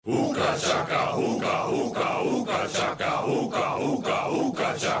chaka, hookah, hookah, hookah, chaka, hookah, hookah,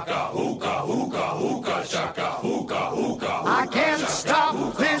 hookah, chaka, hookah, hookah, hookah, chaka, hookah, hookah. I can't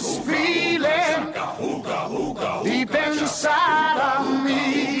stop this feeling deep inside of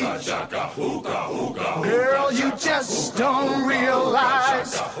me. Girl, you just don't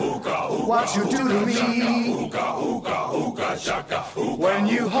realize what you do to me. When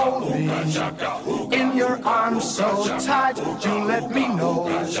you hold me in your arms so tight, you let me know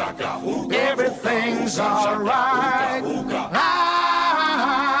everything's alright. I'm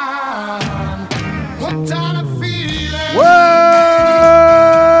hooked on a feeling.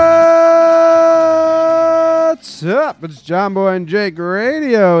 What's up? It's John Boy and Jake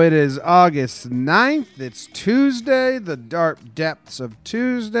Radio. It is August 9th. It's Tuesday, the dark depths of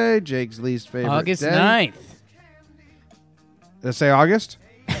Tuesday. Jake's least favorite August day. 9th. Did I say August?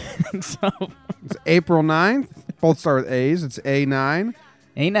 So, It's April 9th. Both start with A's. It's A9.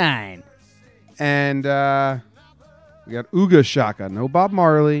 A9. And we got Ooga Shaka. No Bob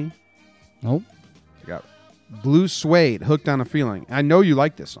Marley. Nope. We got Blue Suede, Hooked on a Feeling. I know you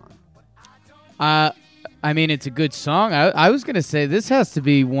like this song. I mean, it's a good song. I was going to say this has to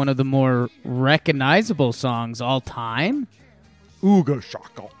be one of the more recognizable songs all time. Ooga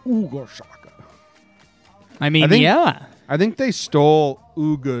Shaka. Ooga Shaka. I mean, I think they stole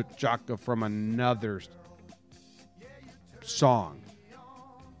Ooga Chaka from another song.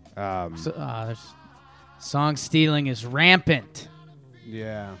 Song stealing is rampant.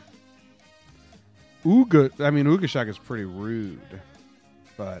 Yeah. Ooga Shaka is pretty rude,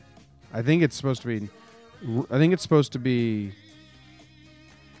 but I think it's supposed to be.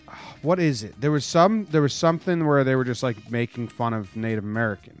 What is it? There was something where they were just like making fun of Native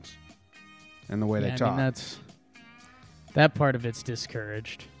Americans and the way they talk. I mean, that part of it's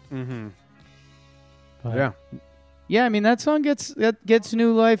discouraged. Mm-hmm. But Yeah. Yeah, I mean that song gets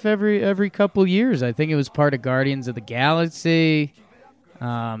new life every couple years. I think it was part of Guardians of the Galaxy,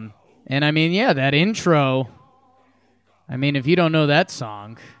 and I mean, yeah, that intro. I mean, if you don't know that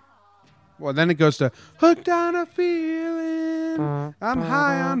song, well, then it goes to Hooked on a Feeling. I'm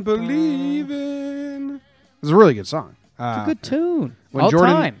high on believing. It's a really good song. it's a good tune. When All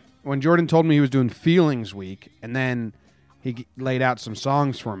Jordan, time. When Jordan told me he was doing Feelings Week, and then he laid out some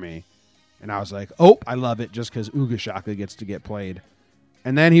songs for me, and I was like, oh, I love it just because Ooga Shaka gets to get played.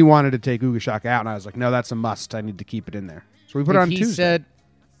 And then he wanted to take Ooga Shaka out, and I was like, no, that's a must. I need to keep it in there. So we put it on Tuesday. He said,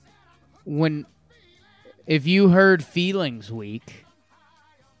 if you heard Feelings Week,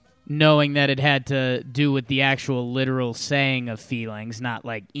 knowing that it had to do with the actual literal saying of feelings, not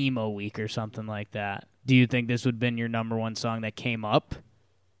like Emo Week or something like that, do you think this would have been your number one song that came up?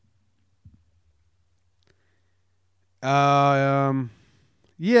 Yeah,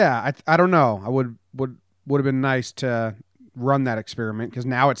 I don't know. I would have been nice to run that experiment because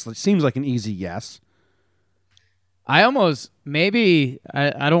now it seems like an easy yes. I almost maybe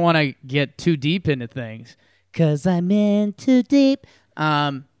I don't want to get too deep into things because I'm in too deep.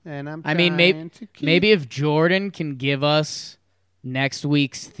 And I mean, maybe if Jordan can give us next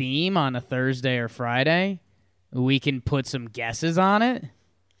week's theme on a Thursday or Friday, we can put some guesses on it.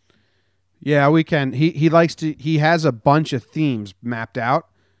 Yeah, we can. He likes to. He has a bunch of themes mapped out,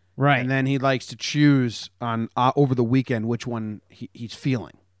 right? And then he likes to choose on over the weekend which one he's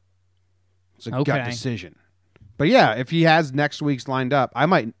feeling. It's a gut decision. But yeah, if he has next week's lined up, I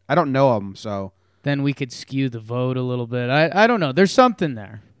might. I don't know him, so then we could skew the vote a little bit. I don't know. There's something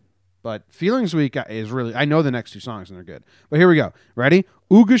there. But Feelings Week is really. I know the next two songs and they're good. But here we go. Ready?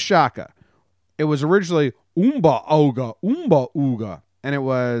 Ooga Shaka. It was originally Oomba Ooga, Oomba Ooga. And it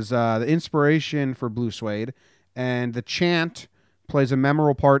was the inspiration for Blue Suede. And the chant plays a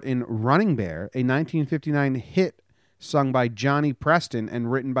memorable part in Running Bear, a 1959 hit sung by Johnny Preston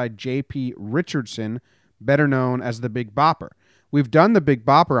and written by J.P. Richardson, better known as the Big Bopper. We've done the Big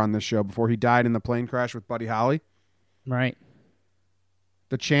Bopper on this show before he died in the plane crash with Buddy Holly. Right.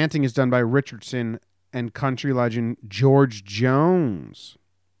 The chanting is done by Richardson and country legend George Jones.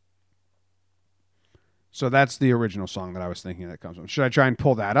 So that's the original song that I was thinking that comes from. Should I try and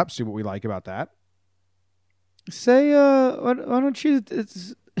pull that up, see what we like about that? Say, why don't you...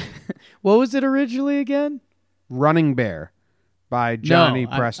 what was it originally again? Running Bear by Johnny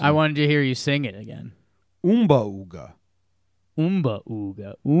Preston. I wanted to hear you sing it again. Oomba Ooga. Oomba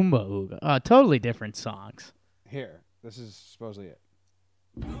Ooga. Oomba Ooga. Totally different songs. Here, this is supposedly it.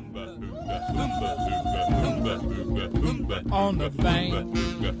 On the bank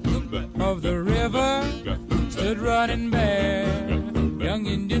of the river stood Running Bear, young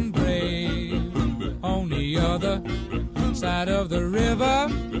Indian brave. On the other side of the river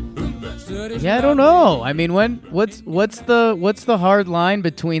stood Everybody's Yeah, I don't know. I mean, what's the hard line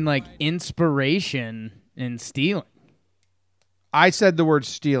between like inspiration and stealing? I said the word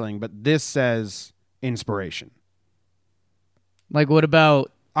stealing, but this says inspiration. Like, what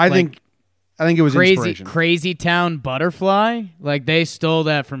about I think it was inspiration. Crazy Town Butterfly? Like, they stole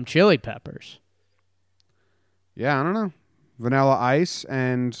that from Chili Peppers. Yeah, I don't know. Vanilla Ice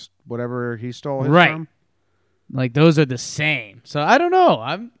and whatever he stole his Right. from. Like, those are the same. So I don't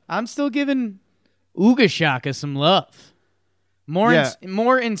know. I'm still giving Ooga Shaka some love.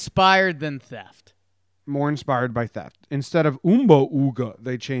 More inspired than theft. More inspired by theft. Instead of Umbo Uga,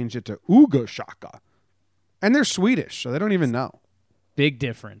 they changed it to Ooga Shaka. And they're Swedish, so they don't even know. Big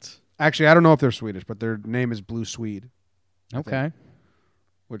difference. Actually, I don't know if they're Swedish, but their name is Blue Swede. Okay.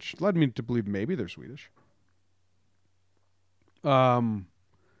 Which led me to believe maybe they're Swedish. The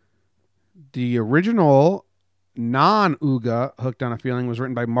original non-Ooga Hooked on a Feeling was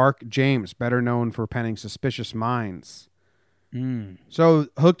written by Mark James, better known for penning Suspicious Minds. So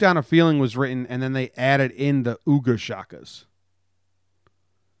Hooked on a Feeling was written, and then they added in the Ooga Shakas.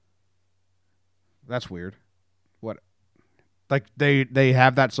 That's weird. What? Like they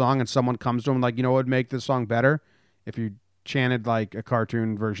have that song, and someone comes to them like, you know what would make this song better? If you chanted like a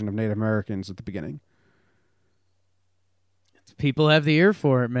cartoon version of Native Americans at the beginning. People have the ear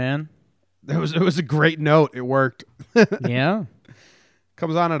for it, man. It was a great note. It worked. Yeah.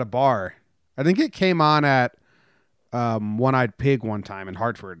 Comes on at a bar. I think it came on at One Eyed Pig one time in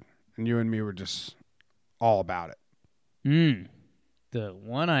Hartford, and you and me were just all about it. The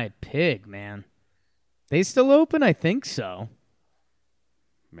One Eyed Pig, man. They still open? I think so.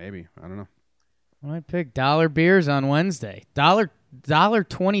 Maybe. I don't know. One Eyed Pig $1 beers on Wednesday.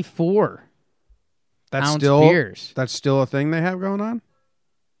 $1.24. That's ounce still beers. That's still a thing they have going on?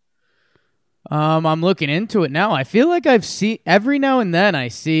 I'm looking into it now. I feel like I've seen every now and then I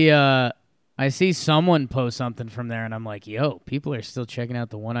see someone post something from there, and I'm like, yo, people are still checking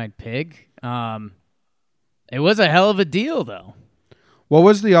out the One Eyed Pig. It was a hell of a deal, though. What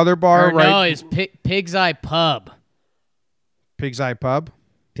was the other bar? No, it's Pig's Eye Pub. Pig's Eye Pub?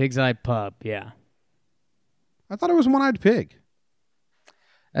 Pig's Eye Pub, yeah. I thought it was One Eyed Pig.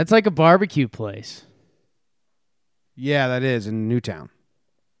 That's like a barbecue place. Yeah, that is in Newtown.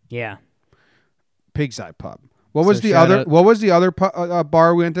 Yeah. Pig's Eye Pub. What was the other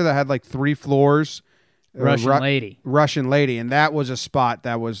bar we went to that had like 3 floors? Russian Lady, and that was a spot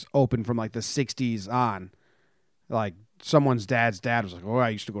that was open from like the 60s on. Like someone's dad's dad was like, "Oh, I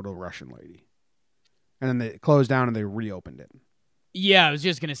used to go to the Russian Lady." And then they closed down and they reopened it. Yeah, I was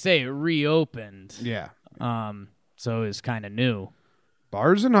just going to say it reopened. Yeah. So it was kind of new.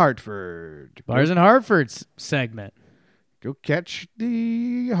 Bars in Hartford. Bars in Hartford's segment. Go catch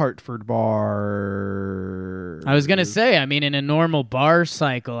the Hartford bar. I was going to say, I mean, in a normal bar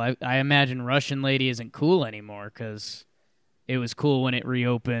cycle, I imagine Russian Lady isn't cool anymore because it was cool when it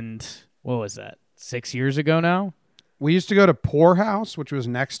reopened, what was that, 6 years ago now? We used to go to Poorhouse, which was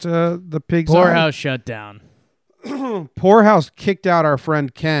next to the Pig's Eye. Poorhouse shut down. Poorhouse kicked out our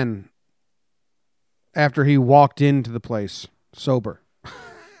friend Ken after he walked into the place sober.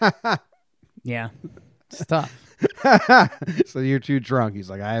 Yeah, it's tough. So you're too drunk. He's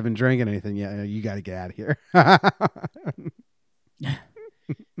like, I haven't drinking anything yet. You got to get out of here.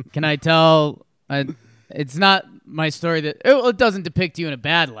 Can I tell? It's not my story that it doesn't depict you in a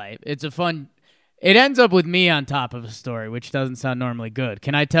bad light. It's a fun. It ends up with me on top of a story, which doesn't sound normally good.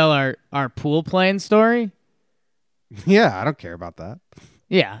 Can I tell our pool playing story? Yeah, I don't care about that.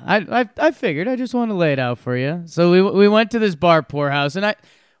 Yeah, I figured. I just want to lay it out for you. So we went to this bar, Poorhouse, and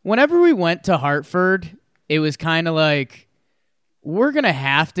whenever we went to Hartford, it was kind of like we're gonna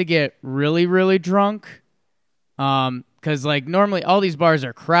have to get really, really drunk, because like normally all these bars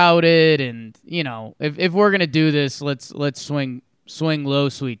are crowded, and you know if we're gonna do this, let's swing low,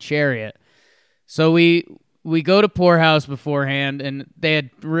 sweet chariot. So we go to Poorhouse beforehand, and they had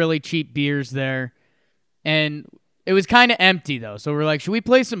really cheap beers there, and it was kind of empty, though. So we're like, should we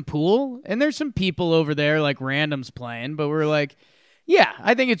play some pool? And there's some people over there, like randoms playing. But we're like, yeah,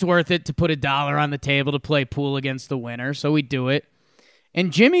 I think it's worth it to put $1 on the table to play pool against the winner. So we do it.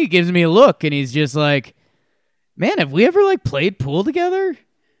 And Jimmy gives me a look, and he's just like, man, have we ever, like, played pool together?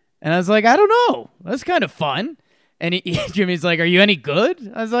 And I was like, I don't know. That's kind of fun. And Jimmy's like, are you any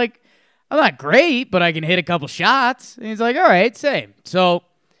good? I was like, I'm not great, but I can hit a couple shots. And he's like, all right, same. So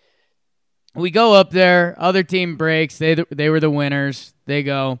we go up there. Other team breaks. They were the winners. They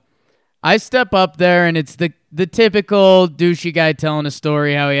go. I step up there, and it's the typical douchey guy telling a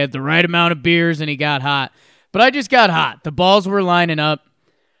story how he had the right amount of beers and he got hot. But I just got hot. The balls were lining up.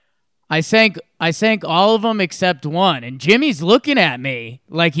 I sank all of them except one, and Jimmy's looking at me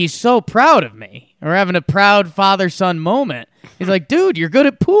like he's so proud of me. We're having a proud father-son moment. He's like, dude, you're good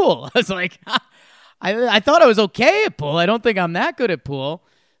at pool. I was like, I thought I was okay at pool. I don't think I'm that good at pool.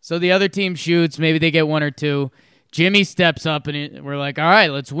 So the other team shoots. Maybe they get one or two. Jimmy steps up, and we're like, all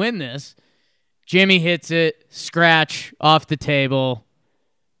right, let's win this. Jimmy hits it, scratch, off the table.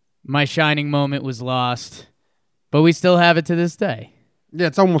 My shining moment was lost, but we still have it to this day. Yeah,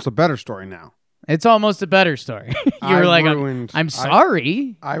 it's almost a better story now. It's almost a better story. You were like, I'm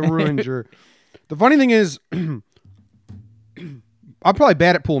sorry. I ruined your... The funny thing is, I'm probably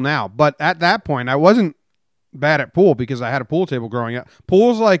bad at pool now, but at that point, I wasn't bad at pool because I had a pool table growing up.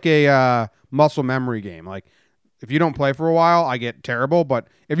 Pool's like a muscle memory game. Like, if you don't play for a while, I get terrible, but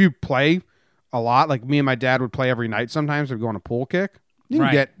if you play a lot, like me and my dad would play every night sometimes, we'd go on a pool kick.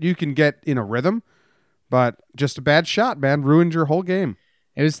 You can get in a rhythm, but just a bad shot, man, ruined your whole game.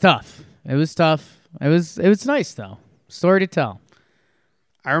 It was tough. It was nice though. Story to tell.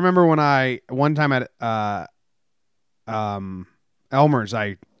 I remember when one time at Elmer's,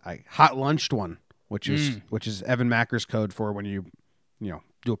 I hot lunched one, which is Evan Macker's code for when you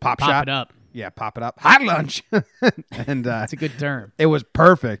do a pop shot. Pop it up. Yeah, pop it up. Hot lunch. And that's a good term. It was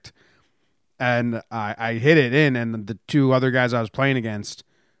perfect. And I hit it in, and the two other guys I was playing against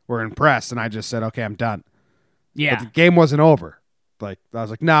were impressed, and I just said, okay, I'm done. Yeah. But the game wasn't over. Like, I was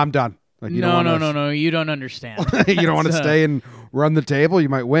like, nah, I'm done. Like, no, you don't understand. You don't want to stay and run the table? You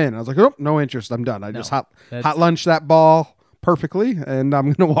might win. I was like, oh, no interest. I'm done. I just hot lunch that ball perfectly, and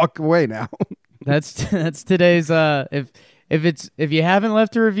I'm going to walk away now. That's today's, if you haven't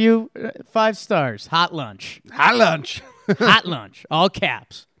left a review, 5 stars. Hot lunch. Hot lunch. Hot lunch. All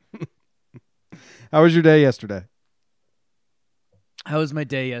caps. How was your day yesterday? How was my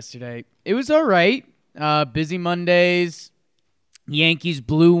day yesterday? It was all right. Busy Mondays. Yankees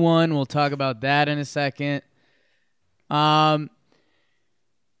blew one. We'll talk about that in a second. It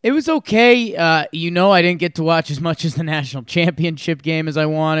was okay. I didn't get to watch as much as the national championship game as I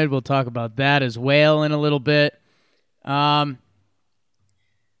wanted. We'll talk about that as well in a little bit. I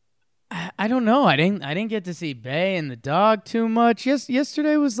don't know. I didn't get to see Bay and the dog too much.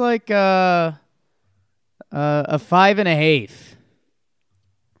 Yesterday was like a 5.5.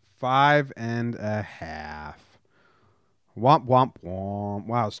 5.5. Womp womp womp.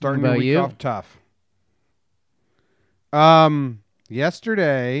 Wow, starting the week off tough.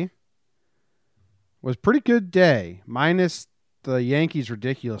 Yesterday was pretty good day, minus the Yankees'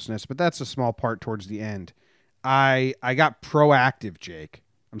 ridiculousness, but that's a small part towards the end. I got proactive, Jake.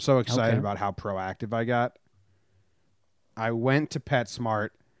 I'm so excited about how proactive I got. I went to PetSmart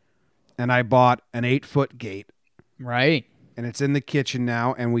and I bought an 8-foot gate. Right. And it's in the kitchen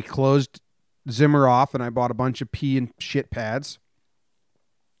now, and we closed Zimmer off, and I bought a bunch of pee and shit pads.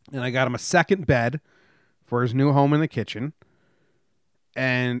 And I got him a second bed for his new home in the kitchen.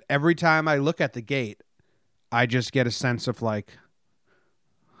 And every time I look at the gate, I just get a sense of like,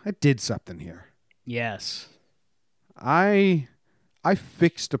 I did something here. Yes. I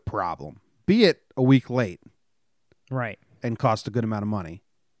fixed a problem, be it a week late. Right. And cost a good amount of money.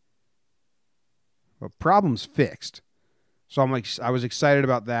 But problem's fixed. So I was excited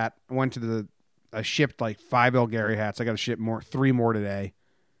about that. I shipped like 5 El Gary hats. I got to ship 3 more today.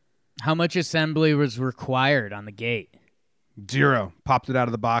 How much assembly was required on the gate? 0. Popped it out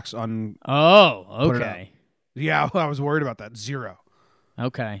of the box on. Oh, okay. Yeah, I was worried about that. 0.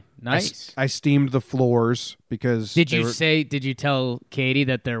 Okay, nice. I steamed the floors because. Did you tell Katie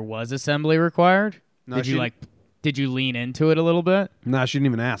that there was assembly required? No, did you lean into it a little bit? No, she didn't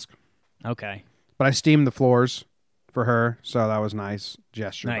even ask. Okay. But I steamed the floors for her, so that was nice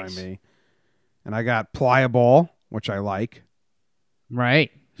gesture by me. And I got Pliable, which I like.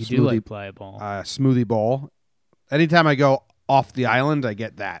 Right. You do like Pliable. Smoothie bowl. Anytime I go off the island, I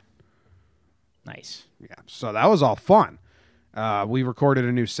get that. Nice. Yeah, so that was all fun. We recorded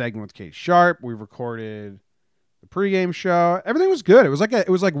a new segment with Kate Sharp. We recorded the pregame show. Everything was good. It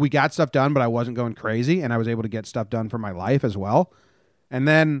was like we got stuff done, but I wasn't going crazy, and I was able to get stuff done for my life as well. And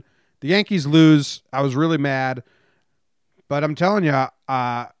then the Yankees lose. I was really mad. But I'm telling you,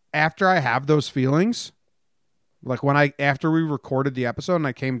 after I have those feelings, like after we recorded the episode and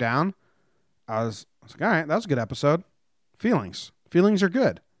I came down, I was like, all right, that was a good episode. Feelings are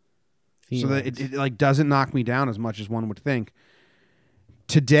good. So that it like doesn't knock me down as much as one would think.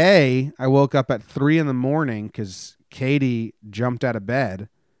 Today, I woke up at 3 a.m. because Katie jumped out of bed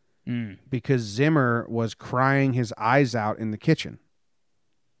because Zimmer was crying his eyes out in the kitchen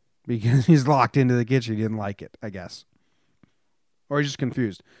because he's locked into the kitchen. He didn't like it, I guess. Or he's just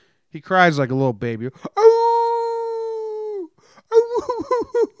confused. He cries like a little baby. Oh!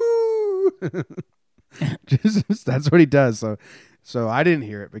 Oh! Just that's what he does. So I didn't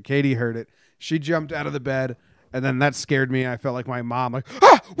hear it, but Katie heard it. She jumped out of the bed, and then that scared me. I felt like my mom, like,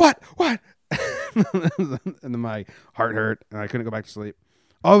 what? And then my heart hurt, and I couldn't go back to sleep.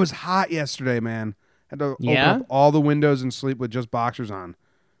 Oh, it was hot yesterday, man. Had to open up all the windows and sleep with just boxers on.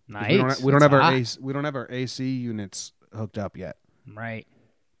 Nice. We don't have our AC, we don't have our AC units hooked up yet. Right.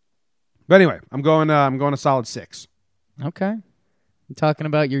 But anyway, I'm going a solid 6. Okay. You talking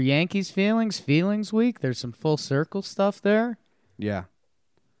about your Yankees feelings week? There's some full circle stuff there. Yeah.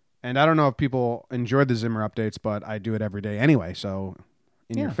 And I don't know if people enjoyed the Zimmer updates, but I do it every day anyway, so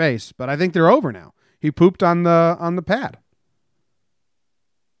in your face. But I think they're over now. He pooped on the pad.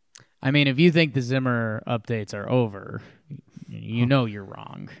 I mean, if you think the Zimmer updates are over, you know you're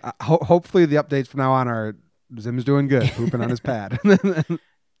wrong. Hopefully the updates from now on are Zim's doing good, pooping on his pad.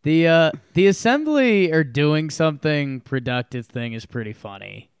 The assembly or doing something productive thing is pretty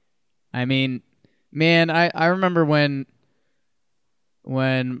funny. I mean, man, I remember when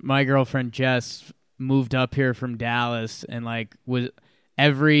my girlfriend Jess moved up here from Dallas and like was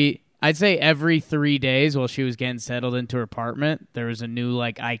I'd say every 3 days while she was getting settled into her apartment, there was a new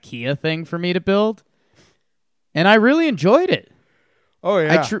like IKEA thing for me to build. And I really enjoyed it. Oh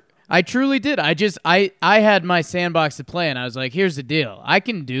yeah. I truly did. I had my sandbox to play, and I was like, here's the deal. I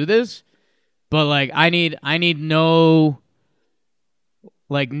can do this, but like I need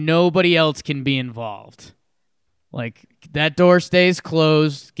nobody else can be involved. Like that door stays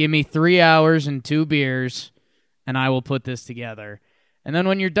closed. Give me 3 hours and 2 beers, and I will put this together. And then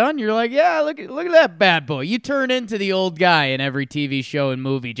when you're done, you're like, yeah, look at that bad boy. You turn into the old guy in every TV show and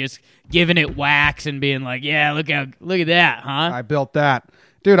movie, just giving it wax and being like, yeah, look at that, huh? I built that.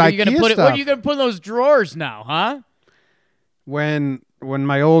 Dude, Where are you gonna put in those drawers now, huh? When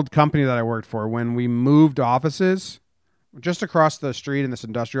my old company that I worked for, when we moved offices just across the street in this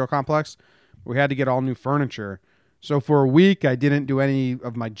industrial complex, we had to get all new furniture. So for a week, I didn't do any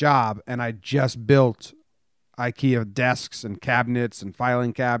of my job, and I just built IKEA desks and cabinets and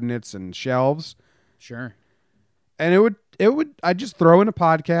filing cabinets and shelves. Sure. And it would I'd just throw in a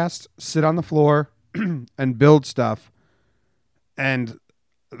podcast, sit on the floor, and build stuff. And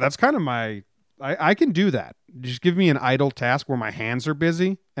that's kind of I can do that. Just give me an idle task where my hands are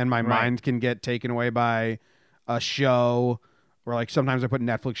busy and my mind can get taken away by a show, or like sometimes I put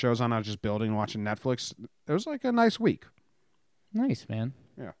Netflix shows on. I was just building and watching Netflix. It was like a nice week. Nice, man.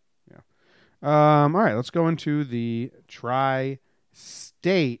 Yeah. All right, let's go into the tri-state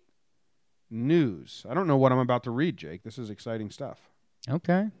news. I don't know what I'm about to read, Jake. This is exciting stuff.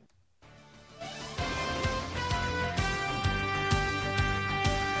 Okay.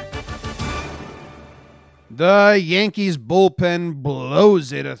 The Yankees bullpen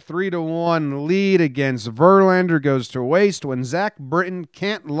blows it. A 3-1 lead against Verlander goes to waste when Zach Britton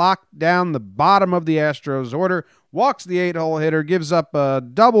can't lock down the bottom of the Astros order, walks the 8-hole hitter, gives up a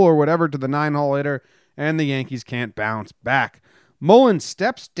double or whatever to the 9-hole hitter, and the Yankees can't bounce back. Mullen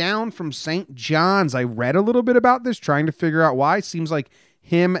steps down from St. John's. I read a little bit about this, trying to figure out why. Seems like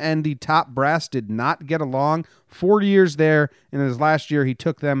him and the top brass did not get along. 4 years there, and in his last year, he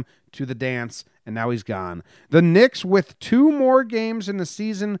took them to the dance, and now he's gone. The Knicks with 2 more games in the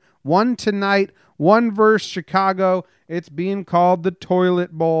season, one tonight, one versus Chicago. It's being called the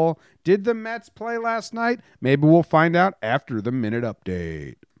Toilet Bowl. Did the Mets play last night? Maybe we'll find out after the minute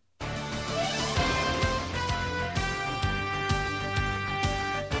update.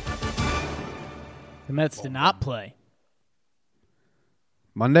 The Mets did not play.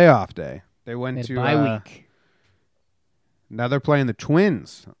 Monday off day. They went to bye week. Now they're playing the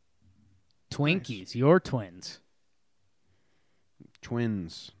Twins. Twinkies, your twins.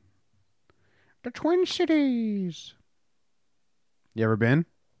 Twins. The Twin Cities. You ever been?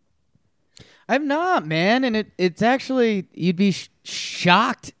 I've not, man, and it's actually, you'd be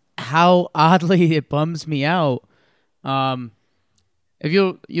shocked how oddly it bums me out. If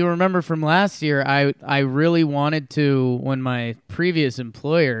you remember from last year, I really wanted to, when my previous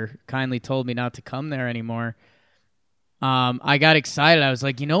employer kindly told me not to come there anymore, I got excited. I was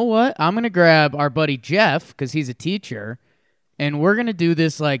like, you know what? I'm going to grab our buddy Jeff, because he's a teacher, and we're going to do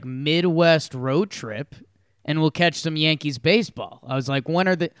this like Midwest road trip, and we'll catch some Yankees baseball. I was like, when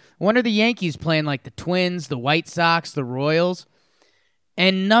are the Yankees playing, like the Twins, the White Sox, the Royals?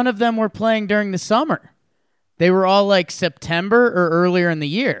 And none of them were playing during the summer. They were all like September or earlier in the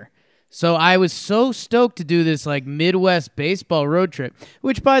year. So I was so stoked to do this like Midwest baseball road trip,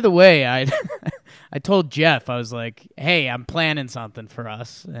 which, by the way, I told Jeff, I was like, hey, I'm planning something for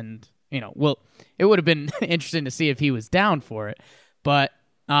us. And, well, it would have been interesting to see if he was down for it. But,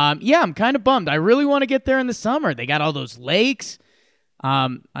 yeah, I'm kind of bummed. I really want to get there in the summer. They got all those lakes.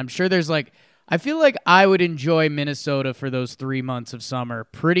 I'm sure there's like, I feel like I would enjoy Minnesota for those 3 months of summer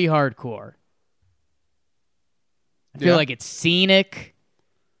pretty hardcore. I feel like it's scenic.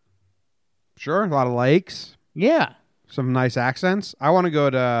 Sure, a lot of lakes. Yeah. Some nice accents. I want to go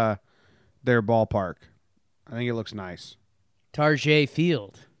to their ballpark. I think it looks nice. Tarjay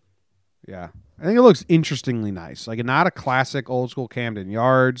Field. Yeah. I think it looks interestingly nice. Like, not a classic old school Camden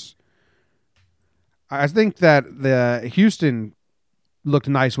Yards. I think that the Houston looked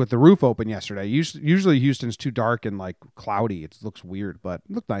nice with the roof open yesterday. Usually Houston's too dark and like cloudy. It looks weird, but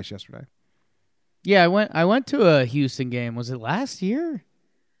it looked nice yesterday. Yeah, I went to a Houston game. Was it last year?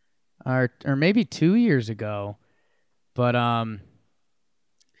 Or maybe 2 years ago. But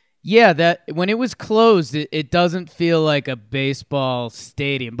yeah, that when it was closed, it doesn't feel like a baseball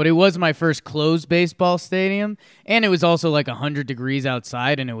stadium. But it was my first closed baseball stadium, and it was also like 100 degrees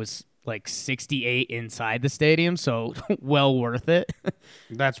outside, and it was like 68 inside the stadium, so well worth it.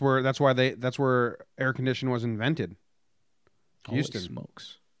 That's where air conditioning was invented. Houston. Holy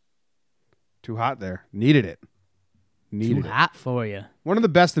smokes. Too hot there. Needed it. Too hot for you. One of the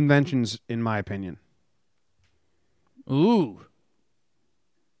best inventions, in my opinion. Ooh.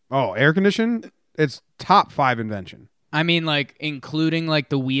 Oh, air condition? It's top 5 invention. I mean, like, including, like,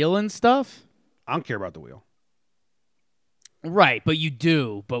 the wheel and stuff? I don't care about the wheel. Right, but you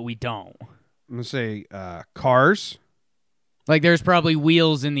do, but we don't. I'm going to say cars. Like, there's probably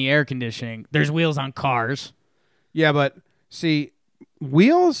wheels in the air conditioning. There's wheels on cars. Yeah, but, see,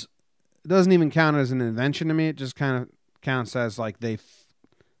 wheels doesn't even count as an invention to me. It just kind of counts as, like, they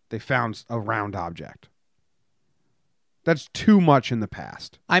found a round object. That's too much in the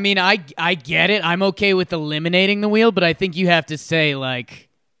past. I mean, I get it. I'm okay with eliminating the wheel, but I think you have to say, like,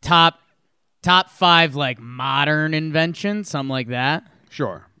 top 5, like, modern inventions, something like that.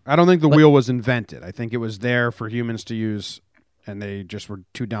 Sure. I don't think the wheel was invented. I think it was there for humans to use, and they just were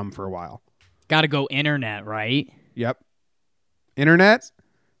too dumb for a while. Got to go internet, right? Yep. Internet,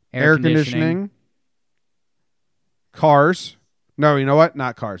 air conditioning, cars. No, you know what?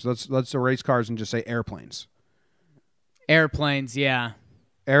 Not cars. Let's erase cars and just say airplanes. Airplanes, yeah.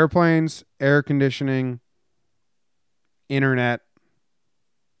 Airplanes, air conditioning, internet.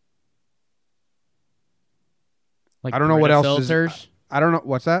 Like I don't know what Brita else filters. I don't know.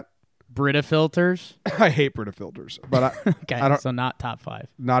 What's that? Brita filters. I hate Brita filters, but Okay, I don't, so not top 5.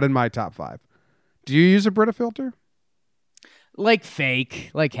 not in my top 5. Do you use a Brita filter? Like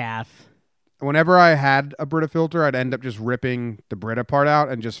fake, like half. Whenever I had a Brita filter, I'd end up just ripping the Brita part out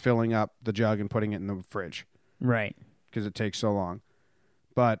and just filling up the jug and putting it in the fridge. Right. Because it takes so long.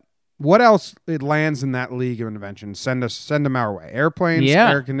 But what else it lands in that league of inventions? Send them our way. Airplanes,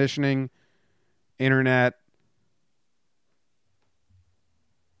 air conditioning, internet.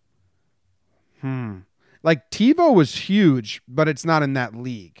 Like TiVo was huge, but it's not in that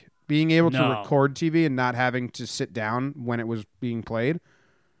league. Being able to record TV and not having to sit down when it was being played.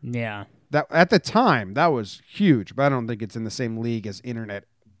 Yeah. That at the time, that was huge, but I don't think it's in the same league as internet,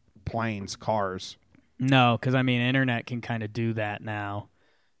 planes, cars. No, because I mean, internet can kind of do that now.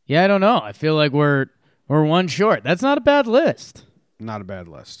 Yeah, I don't know. I feel like we're one short. That's not a bad list. Not a bad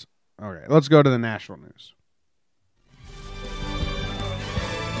list. Okay, let's go to the national news.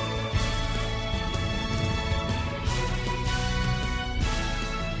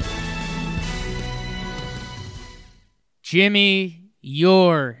 Jimmy,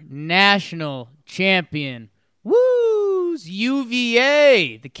 your national champion. Woos!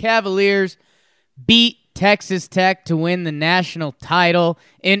 UVA. The Cavaliers beat Texas Tech to win the national title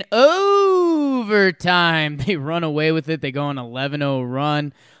in overtime. They run away with it. They go on an 11-0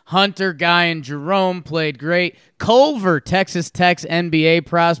 run. Hunter, Guy, and Jerome played great. Culver, Texas Tech's NBA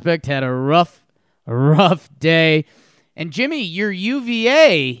prospect, had a rough day. And Jimmy, your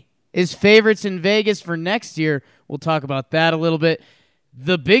UVA is favorites in Vegas for next year. We'll talk about that a little bit.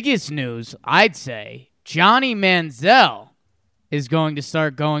 The biggest news, I'd say, Johnny Manziel is going to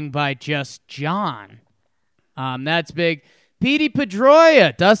start going by just John. That's big. Petey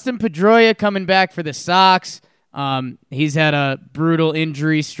Pedroia, Dustin Pedroia coming back for the Sox. He's had a brutal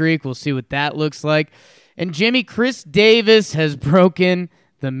injury streak. We'll see what that looks like. And Jimmy, Chris Davis has broken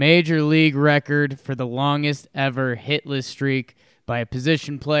the major league record for the longest ever hitless streak by a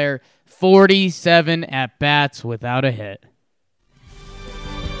position player. 47 at-bats without a hit.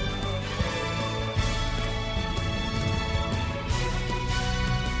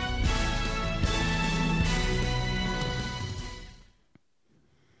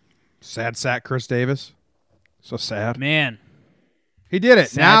 Sad sack Chris Davis. So sad. Man. He did it.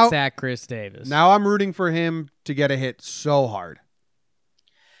 Sad sack Chris Davis. Now I'm rooting for him to get a hit so hard.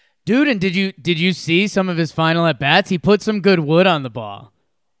 Dude, and did you see some of his final at bats? He put some good wood on the ball,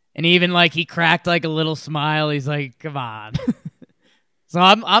 and even like he cracked like a little smile. He's like, "Come on." So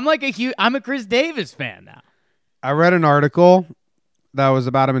I'm like I'm a Chris Davis fan now. I read an article that was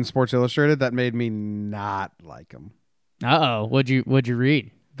about him in Sports Illustrated that made me not like him. What'd you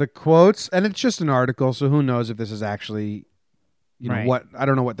read? The quotes, and it's just an article, so who knows if this is actually, Right. what, I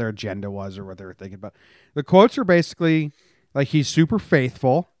don't know what their agenda was or what they were thinking about. The quotes are basically like he's super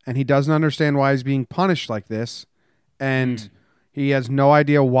faithful and he doesn't understand why he's being punished like this, and he has no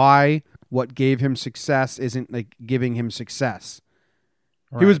idea why what gave him success isn't like giving him success.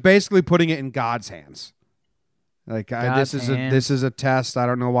 He was basically putting it in God's hands. Like this is a test. I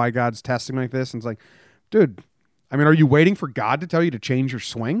don't know why God's testing like this. And it's like, dude, I mean, are you waiting for God to tell you to change your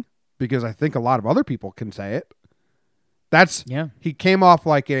swing? Because I think a lot of other people can say it. He came off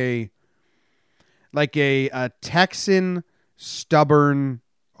like a Texan, stubborn,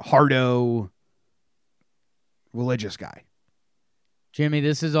 hardo, religious guy. Jimmy,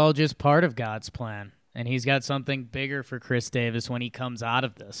 this is all just part of God's plan, and he's got something bigger for Chris Davis when he comes out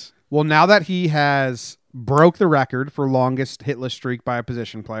of this. Well, now that he has broke the record for longest hitless streak by a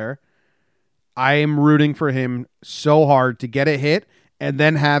position player, I am rooting for him so hard to get a hit and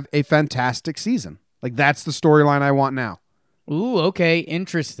then have a fantastic season. Like, that's the storyline I want now. Ooh, okay,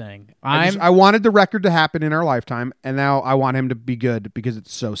 interesting. I wanted the record to happen in our lifetime, and now I want him to be good because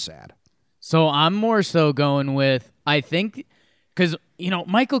it's so sad. So I'm more so going with, I think, because,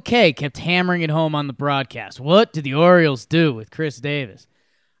 Michael Kay kept hammering it home on the broadcast. What did the Orioles do with Chris Davis?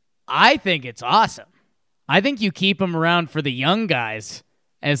 I think it's awesome. I think you keep him around for the young guys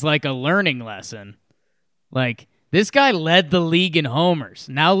as like a learning lesson. Like, this guy led the league in homers.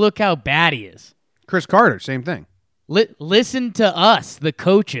 Now look how bad he is. Chris Carter, same thing. Listen to us, the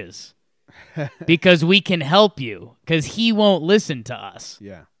coaches, because we can help you, because he won't listen to us.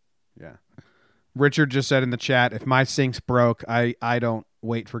 Yeah. Richard just said in the chat, if my sink's broke, I don't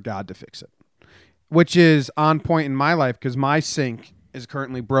wait for God to fix it. Which is on point in my life, because my sink is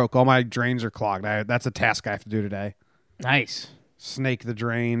currently broke. All my drains are clogged. That's a task I have to do today. Nice. Snake the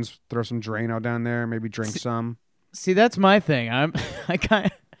drains, throw some Drano down there, maybe drink some. See, that's my thing.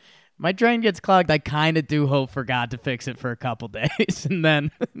 My drain gets clogged. I kind of do hope for God to fix it for a couple days, and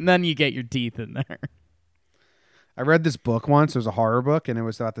then you get your teeth in there. I read this book once. It was a horror book, and it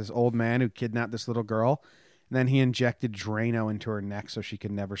was about this old man who kidnapped this little girl, and then he injected Drano into her neck so she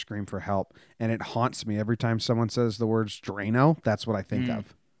could never scream for help. And it haunts me every time someone says the words Drano. That's what I think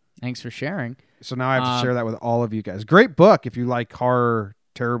of. Thanks for sharing. So now I have to share that with all of you guys. Great book if you like horror,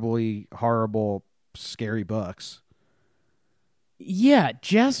 terribly horrible, scary books. Yeah,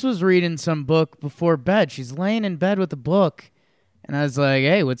 Jess was reading some book before bed. She's laying in bed with a book, and I was like,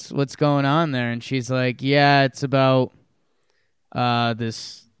 "Hey, what's going on there?" And she's like, "Yeah, it's about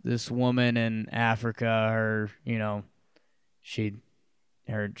this woman in Africa. Her,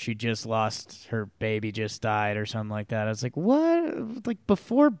 she just lost her baby, just died, or something like that." I was like, "What? Like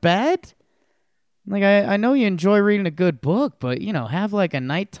before bed?" Like, I know you enjoy reading a good book, but have like a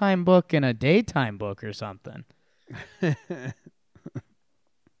nighttime book and a daytime book or something.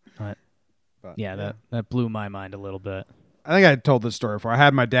 But yeah, that blew my mind a little bit. I think I told this story before. I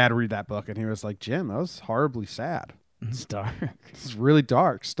had my dad read that book, and he was like, Jim, that was horribly sad. It's dark. It's really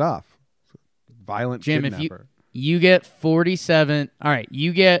dark stuff. Violent Jim, kidnapper. if you get 47, all right,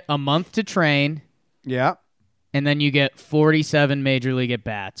 you get a month to train. Yeah. And then you get 47 major league at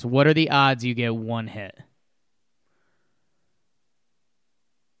bats. What are the odds you get one hit?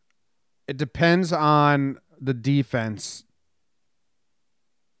 It depends on the defense.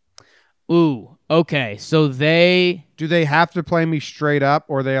 Ooh, okay. So do they have to play me straight up,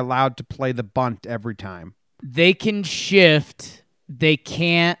 or are they allowed to play the bunt every time? They can shift. They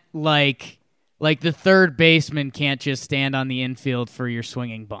can't like the third baseman can't just stand on the infield for your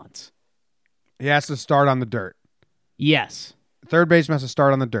swinging bunts. He has to start on the dirt. Yes. Third baseman has to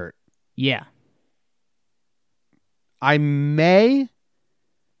start on the dirt. Yeah. I may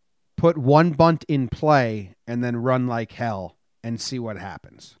put one bunt in play and then run like hell and see what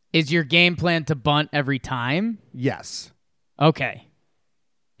happens. Is your game plan to bunt every time? Yes. Okay.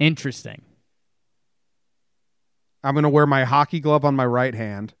 Interesting. I'm going to wear my hockey glove on my right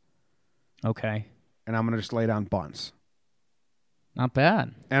hand. Okay. And I'm going to just lay down bunts. Not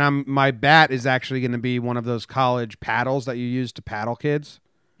bad. And my bat is actually going to be one of those college paddles that you use to paddle kids.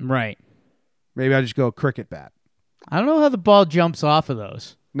 Right. Maybe I'll just go cricket bat. I don't know how the ball jumps off of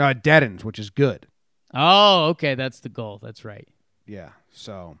those. No, it deadens, which is good. Oh, okay. That's the goal. That's right. Yeah.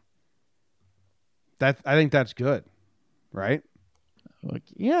 So I think that's good, right?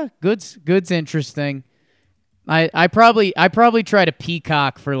 Yeah, good's interesting. I probably try to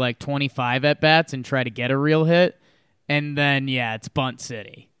peacock for like 25 at bats and try to get a real hit, and then it's bunt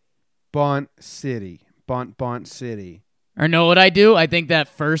city. Bunt city. Bunt city. Or know what I do? I think that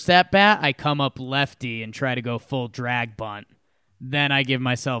first at bat, I come up lefty and try to go full drag bunt. Then I give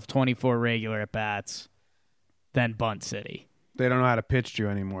myself 24 regular at bats. Then bunt city. They don't know how to pitch you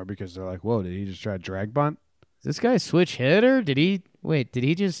anymore because they're like, whoa, did he just try to drag bunt? Is this guy switch hitter? Did he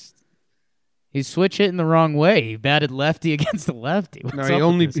he's switch hitting the wrong way. He batted lefty against the lefty. No,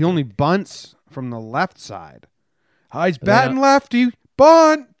 he only bunts from the left side. He's batting lefty.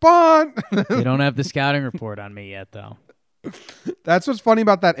 Bunt. They don't have the scouting report on me yet, though. That's what's funny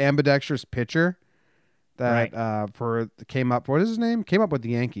about that ambidextrous pitcher that Right. Came up. What is his name? Came up with the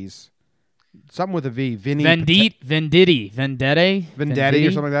Yankees. Something with a V. Vendetti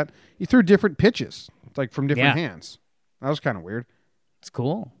or something like that. He threw different pitches, like from different hands. That was kind of weird. It's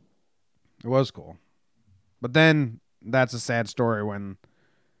cool. It was cool. But then that's a sad story when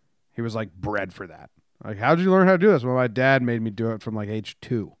he was like bred for that. Like, how did you learn how to do this? Well, my dad made me do it from like age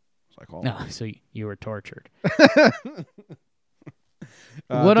 2. It's like, oh. No, so you were tortured.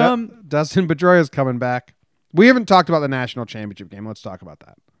 Dustin Pedroia's coming back. We haven't talked about the national championship game. Let's talk about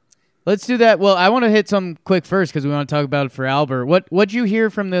that. Let's do that. Well, I want to hit some quick first because we want to talk about it for Albert. What'd you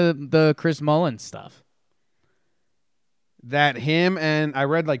hear from the Chris Mullins stuff? That him and I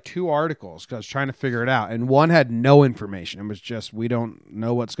read like 2 articles because I was trying to figure it out, and one had no information. It was just, we don't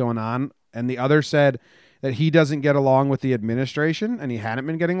know what's going on. And the other said that he doesn't get along with the administration and he hadn't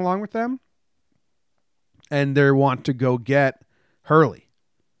been getting along with them. And they want to go get Hurley.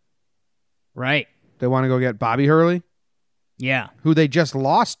 Right. They want to go get Bobby Hurley. Yeah. Who they just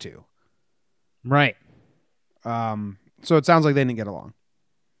lost to. Right. So it sounds like they didn't get along.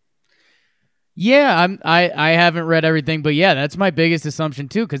 Yeah, I haven't read everything, but yeah, that's my biggest assumption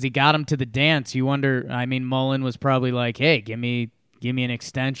too, because he got him to the dance. You wonder, I mean, Mullen was probably like, hey, give me an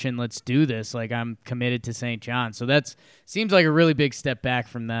extension, let's do this. Like, I'm committed to St. John. So that seems like a really big step back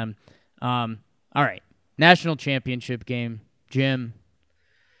from them. All right, national championship game. Jim,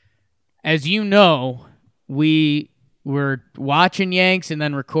 as you know, we were watching Yanks and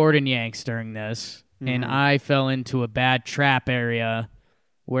then recording Yanks during this, and I fell into a bad trap area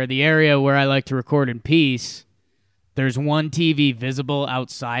where the area where I like to record in peace, there's one TV visible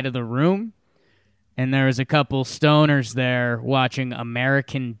outside of the room, and there was a couple stoners there watching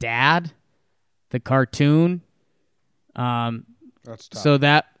American Dad, the cartoon. That's tough. So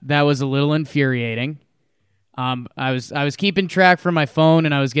that was a little infuriating. I was keeping track from my phone,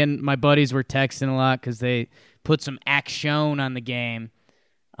 and I was getting, my buddies were texting a lot because they put some action on the game.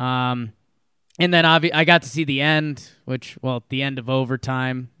 And then I got to see the end, the end of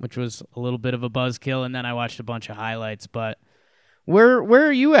overtime, which was a little bit of a buzzkill, and then I watched a bunch of highlights. But where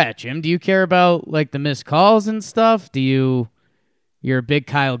are you at, Jim? Do you care about like the missed calls and stuff? You're a big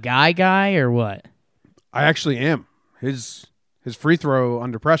Kyle guy or what? I actually am. His free throw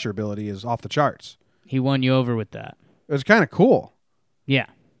under pressure ability is off the charts. He won you over with that. It was kind of cool. Yeah.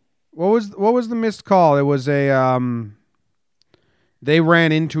 What was the missed call? It was a they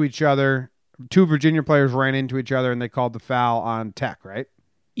ran into each other. 2 Virginia players ran into each other, and they called the foul on Tech, right?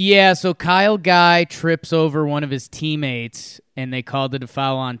 Yeah, so Kyle Guy trips over one of his teammates, and they called it a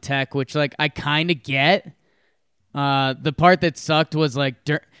foul on Tech, which, like, I kind of get. The part that sucked was, like,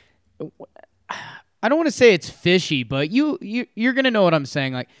 I don't want to say it's fishy, but you're going to know what I'm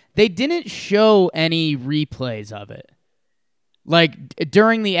saying. Like, they didn't show any replays of it. Like,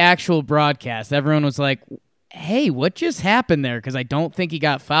 during the actual broadcast, everyone was like, hey, what just happened there? Because I don't think he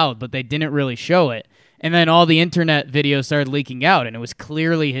got fouled, but they didn't really show it. And then all the internet videos started leaking out, and it was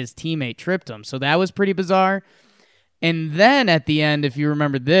clearly his teammate tripped him. So that was pretty bizarre. And then at the end, if you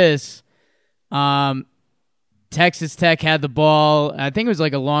remember this, Texas Tech had the ball. I think it was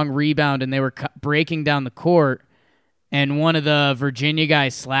like a long rebound, and they were breaking down the court, and one of the Virginia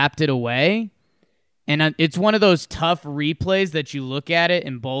guys slapped it away. And it's one of those tough replays that you look at it,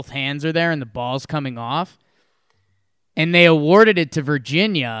 and both hands are there, and the ball's coming off. And they awarded it to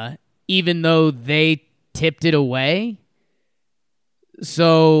Virginia, even though they tipped it away.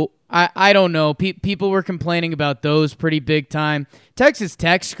 So, I don't know. People were complaining about those pretty big time. Texas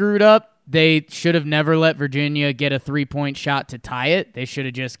Tech screwed up. They should have never let Virginia get a 3-point shot to tie it. They should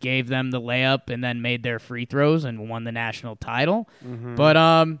have just gave them the layup and then made their free throws and won the national title. Mm-hmm.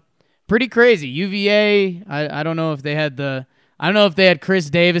 But pretty crazy. UVA, I don't know if they had Chris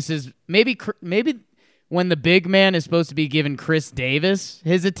Davis's, maybe when the big man is supposed to be giving Chris Davis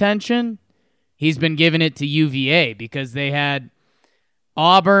his attention, he's been giving it to UVA because they had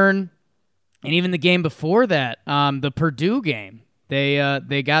Auburn, and even the game before that, the Purdue game,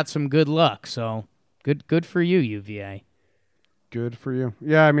 they got some good luck. So Good for you, UVA. Good for you.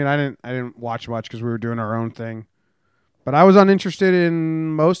 Yeah, I mean, I didn't watch much because we were doing our own thing, but I was uninterested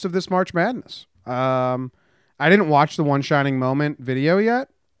in most of this March Madness. I didn't watch the One Shining Moment video yet,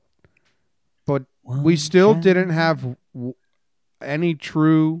 but we still didn't have any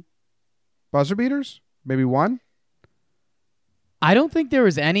true buzzer beaters. Maybe one. I don't think there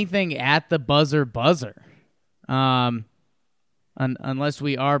was anything at the buzzer, unless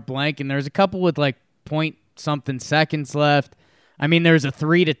we are blank. And there's a couple with like point something seconds left. I mean, there's a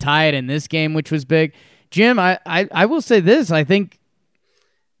 3 to tie it in this game, which was big. Jim, I will say this. I think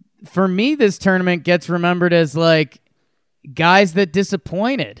for me, this tournament gets remembered as like guys that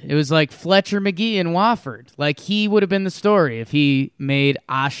disappointed. It was like Fletcher McGee and Wofford. Like he would have been the story if he made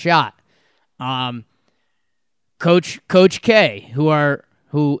a shot. Coach K,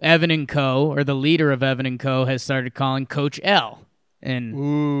 who Evan and Co, or the leader of Evan and Co, has started calling Coach L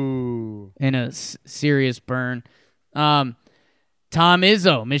in a serious burn. Tom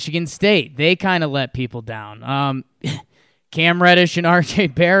Izzo, Michigan State, they kind of let people down. Cam Reddish and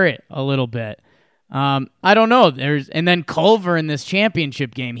RJ Barrett a little bit. I don't know. And then Culver in this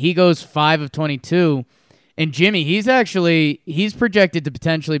championship game, he goes 5 of 22. And Jimmy, he's projected to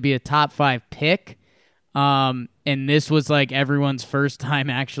potentially be a top 5 pick. And this was like everyone's first time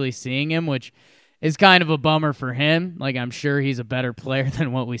actually seeing him, which is kind of a bummer for him. Like, I'm sure he's a better player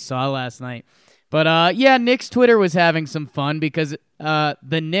than what we saw last night. But, yeah, Knicks Twitter was having some fun because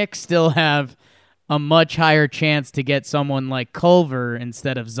the Knicks still have a much higher chance to get someone like Culver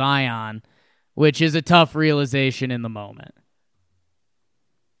instead of Zion, which is a tough realization in the moment.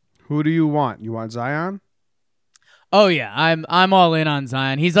 Who do you want? You want Zion? Oh, yeah, I'm all in on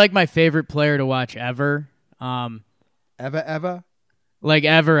Zion. He's like my favorite player to watch ever. Ever? Like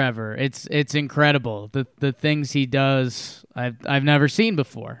ever. It's incredible. The things he does, I've never seen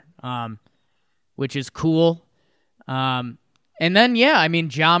before. Which is cool. And then, yeah, I mean,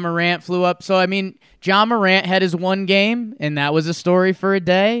 Ja Morant flew up. So, I mean, Ja Morant had his one game, and that was a story for a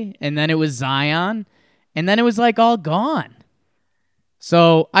day. And then it was Zion. And then it was, like, all gone.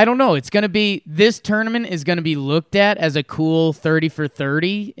 So, I don't know. This tournament is going to be looked at as a cool 30 for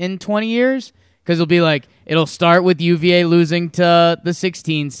 30 in 20 years. Because it'll start with UVA losing to the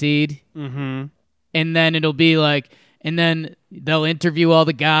 16 seed. Mm-hmm. And then it'll be like, and then they'll interview all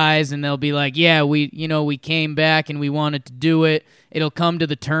the guys, and they'll be like, yeah, we came back and we wanted to do it. It'll come to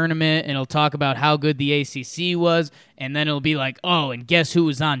the tournament, and it'll talk about how good the ACC was, and then it'll be like, oh, and guess who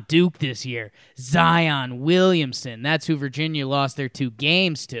was on Duke this year? Zion Williamson. That's who Virginia lost their 2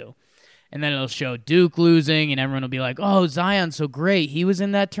 games to. And then it'll show Duke losing, and everyone will be like, oh, Zion's so great. He was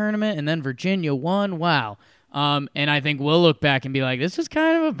in that tournament, and then Virginia won. Wow. And I think we'll look back and be like, this is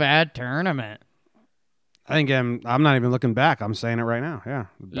kind of a bad tournament. I think I'm not even looking back. I'm saying it right now. Yeah,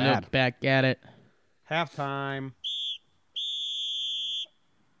 bad. Look back at it. Halftime.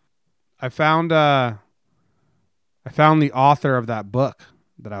 I found the author of that book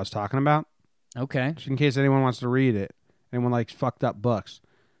that I was talking about. Okay. Just in case anyone wants to read it. Anyone likes fucked up books.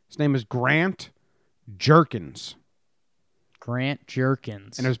 His name is Grant Jerkins. Grant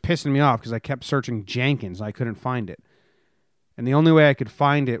Jerkins. And it was pissing me off because I kept searching Jenkins and I couldn't find it. And the only way I could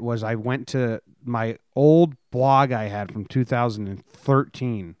find it was I went to my old blog I had from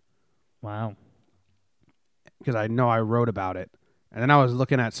 2013. Wow. Because I know I wrote about it. And then I was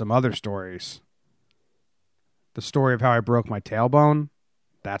looking at some other stories. The story of how I broke my tailbone,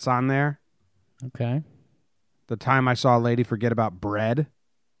 that's on there. Okay. The time I saw a lady forget about bread,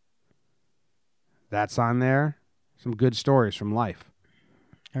 that's on there. Some good stories from life.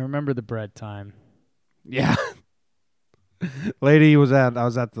 I remember the bread time. Yeah. I was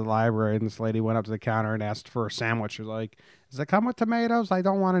at the library, and this lady went up to the counter and asked for a sandwich. She was like, does it come with tomatoes? I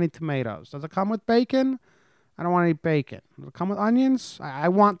don't want any tomatoes. Does it come with bacon? I don't want any bacon. Does it come with onions? I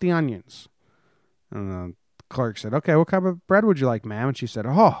want the onions. And the clerk said, okay, what kind of bread would you like, ma'am? And she said,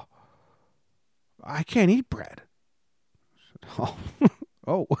 oh, I can't eat bread. I said,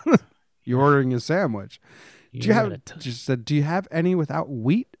 oh, you're ordering a sandwich. She said, do you have any without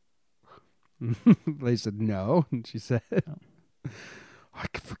wheat? They said no, and she said, I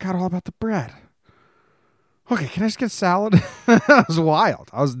forgot all about the bread. Okay, can I just get salad? That was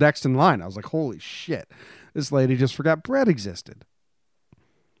wild. I was next in line. I was like, holy shit, this lady just forgot bread existed.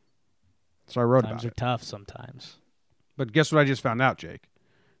 So I wrote about it. Times are tough sometimes. But guess what I just found out, Jake?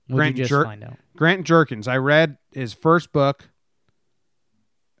 What did you just find out? Grant Jerkins. I read his first book.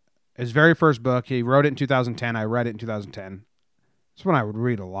 His very first book. He wrote it in 2010. I read it in 2010. That's when I would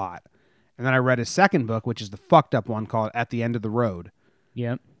read a lot. And then I read his second book, which is the fucked up one called At the End of the Road.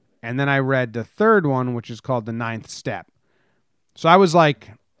 Yep. And then I read the third one, which is called The Ninth Step. So I was like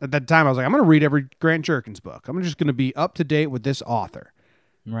At that time, I was like, I'm going to read every Grant Jerkins book. I'm just going to be up to date with this author.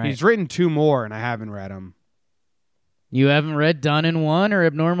 Right. He's written 2 more, and I haven't read them. You haven't read Done in One or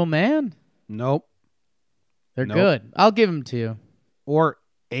Abnormal Man? Nope. They're good. I'll give them to you. Or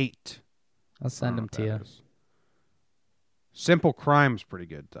 8. I'll send them to you. Simple Crime's pretty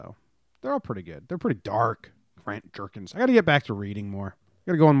good, though. They're all pretty good. They're pretty dark. Grant Jerkins. I got to get back to reading more.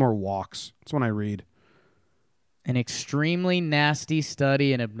 I got to go on more walks. That's when I read. An extremely nasty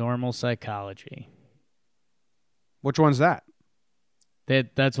study in abnormal psychology. Which one's that?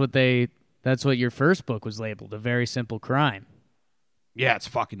 That's what your first book was labeled, A Very Simple Crime. Yeah, it's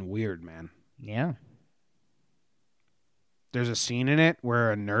fucking weird, man. Yeah. There's a scene in it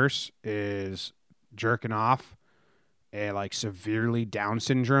where a nurse is jerking off a like severely Down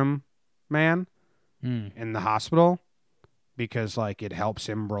syndrome man in the hospital because like it helps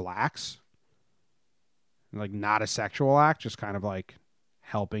him relax. Like not a sexual act, just kind of like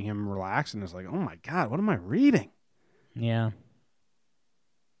helping him relax. And it's like, oh my God, what am I reading? Yeah.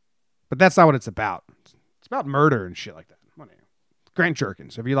 But that's not what it's about. It's about murder and shit like that. Grant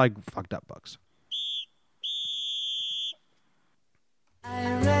Jerkins, if you like fucked up books.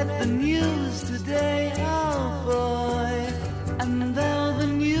 I read the news today, oh boy, and though the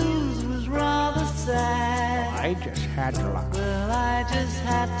news was rather sad, I just had to laugh. well, I just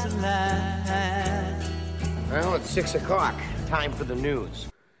had to laugh. Well, it's 6 o'clock. Time for the news.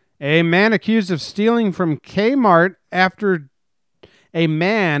 A man accused of stealing from Kmart after... A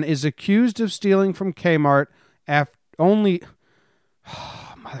man is accused of stealing from Kmart after only...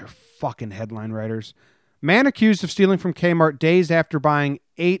 motherfucking headline writers. Man accused of stealing from Kmart days after buying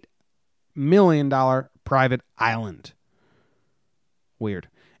 $8 million private island. Weird.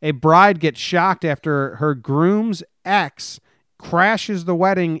 A bride gets shocked after her groom's ex crashes the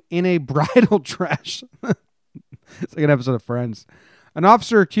wedding in a bridal dress. It's like an episode of Friends. An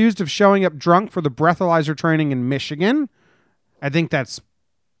officer accused of showing up drunk for the breathalyzer training in Michigan. I think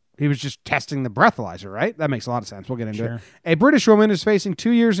he was just testing the breathalyzer, right? That makes a lot of sense. We'll get into it. A British woman is facing 2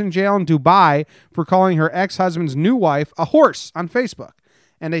 years in jail in Dubai for calling her ex-husband's new wife a horse on Facebook.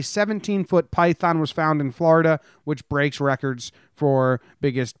 And a 17-foot python was found in Florida, which breaks records for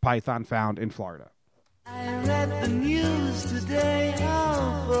biggest python found in Florida. I read the news today,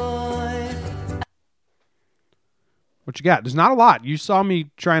 oh boy. What you got? There's not a lot. You saw me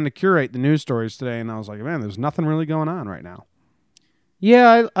trying to curate the news stories today, and I was like, man, there's nothing really going on right now.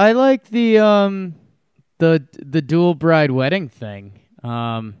 Yeah, I like the dual bride wedding thing.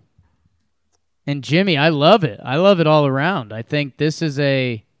 And Jimmy, I love it. I love it all around. I think this is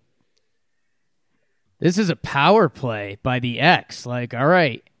a power play by the ex. Like, all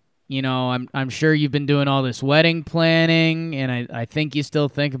right, I'm sure you've been doing all this wedding planning, and I think you still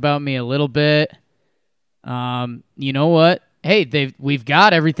think about me a little bit. You know what? Hey, we've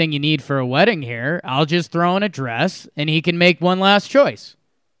got everything you need for a wedding here. I'll just throw in a dress, and he can make one last choice.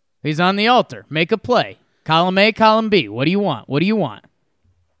 He's on the altar. Make a play. Column A, column B. What do you want? What do you want?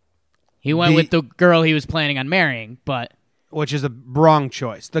 He went with the girl he was planning on marrying, but... Which is a wrong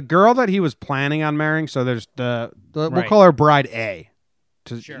choice. The girl that he was planning on marrying, so there's we'll call her Bride A.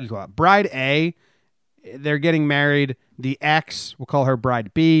 Sure. Bride A, they're getting married. The ex, we'll call her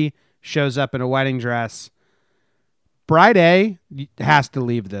Bride B, shows up in a wedding dress. Bride A has to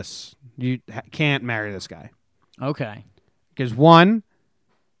leave this. You can't marry this guy. Okay. Because one,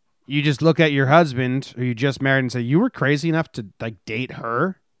 you just look at your husband who you just married and say, you were crazy enough to like date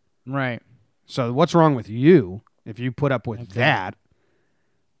her? Right. So what's wrong with you if you put up with that?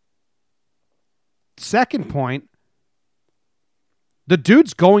 Second point, the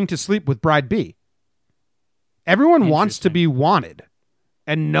dude's going to sleep with Bride B. Everyone wants to be wanted,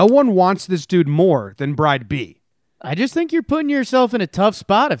 and no one wants this dude more than Bride B. I just think you're putting yourself in a tough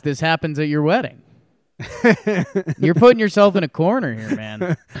spot if this happens at your wedding. You're putting yourself in a corner here,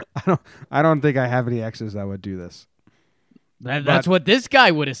 man. I don't think I have any exes that would do this. That's what this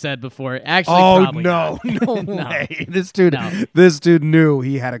guy would have said before. Actually, probably no, not. no way. This dude knew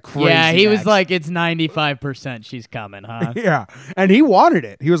he had a crazy. Yeah, he ex. was like, it's 95% she's coming, huh? Yeah, and he wanted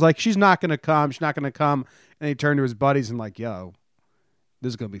it. He was like, she's not gonna come. She's not gonna come. And he turned to his buddies and like, yo, this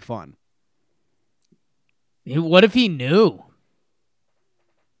is gonna be fun. What if he knew?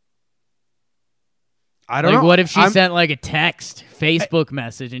 I don't know. What if she sent like a text, Facebook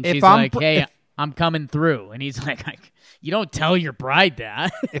message, and she's like, hey, I'm coming through. And he's like, you don't tell your bride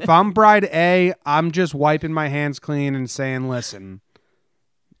that. If I'm Bride A, I'm just wiping my hands clean and saying, listen,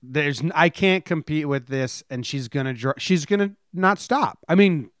 I can't compete with this, and she's gonna not stop. I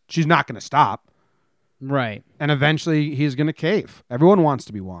mean, she's not gonna stop. Right. And eventually he's gonna cave. Everyone wants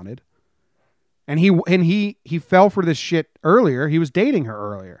to be wanted. And he fell for this shit earlier. He was dating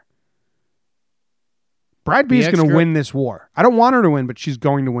her earlier. Bride B is going to win this war. I don't want her to win, but she's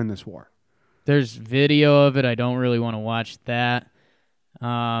going to win this war. There's video of it. I don't really want to watch that.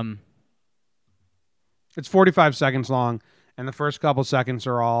 It's 45 seconds long, and the first couple seconds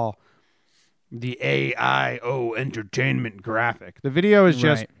are all the AIO entertainment graphic. The video is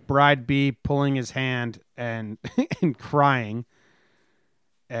just Bride B pulling his hand and and crying.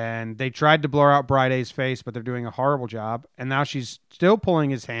 And they tried to blur out Bride A's face, but they're doing a horrible job. And now she's still pulling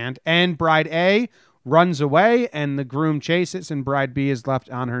his hand, and Bride A runs away, and the groom chases, and Bride B is left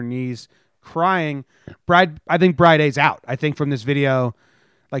on her knees crying. I think Bride A's out. I think from this video,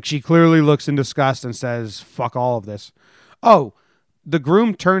 like, she clearly looks in disgust and says, fuck all of this. Oh, the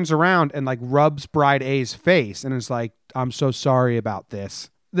groom turns around and, like, rubs Bride A's face and is like, I'm so sorry about this.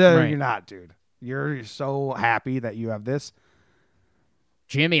 You're not, dude. You're so happy that you have this.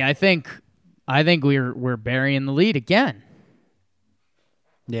 Jimmy, I think we're burying the lead again.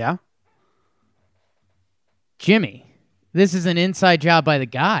 Yeah. Jimmy, this is an inside job by the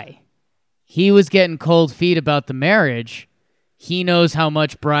guy. He was getting cold feet about the marriage. He knows how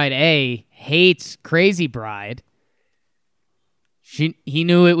much Bride A hates Crazy Bride. He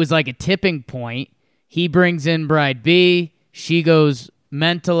knew it was like a tipping point. He brings in Bride B. She goes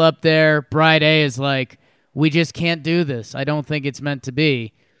mental up there. Bride A is like, we just can't do this. I don't think it's meant to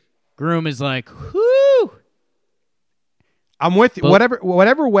be. Groom is like, whoo. I'm with you.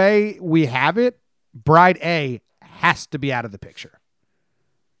 Whatever way we have it, Bride A has to be out of the picture.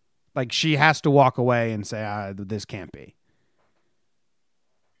 Like, she has to walk away and say, this can't be.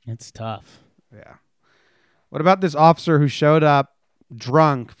 It's tough. Yeah. What about this officer who showed up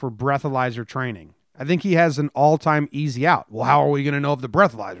drunk for breathalyzer training? I think he has an all-time easy out. Well, how are we going to know if the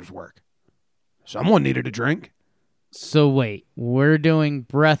breathalyzers work? Someone needed a drink. So wait, we're doing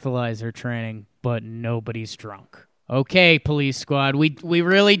breathalyzer training, but nobody's drunk. Okay, police squad, we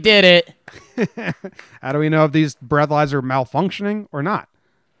really did it. How do we know if these breathalyzers are malfunctioning or not?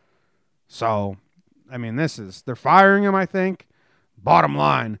 So, I mean, they're firing him, I think. Bottom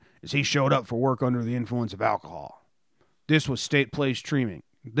line is he showed up for work under the influence of alcohol. This was state police training.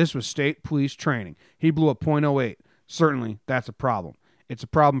 He blew a .08. Certainly, that's a problem. It's a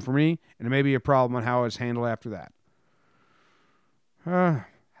problem for me, and it may be a problem on how it was handled after that.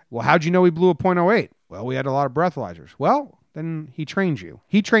 Well, how'd you know he blew a .08? Well, we had a lot of breathalyzers. Well, then he trained you.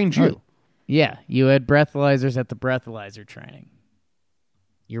 He trained you. Oh, yeah, you had breathalyzers at the breathalyzer training.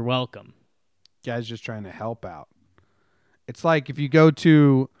 You're welcome. Guy's just trying to help out. It's like if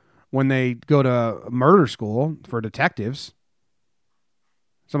you when they go to murder school for detectives,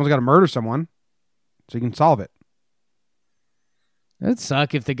 someone's got to murder someone so you can solve it. It'd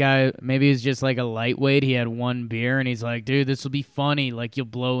suck if the guy, maybe he's just like a lightweight. He had one beer and he's like, dude, this will be funny. Like, you'll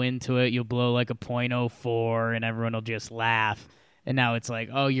blow into it. You'll blow like a .04 and everyone will just laugh. And now it's like,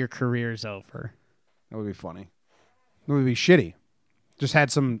 oh, your career's over. That would be funny. That would be shitty. Just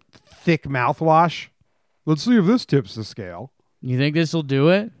had some thick mouthwash. Let's see if this tips the scale. You think this will do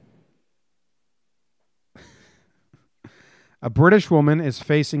it? A British woman is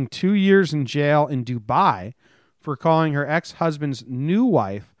facing 2 years in jail in Dubai for calling her ex-husband's new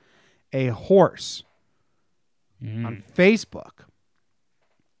wife a horse on Facebook.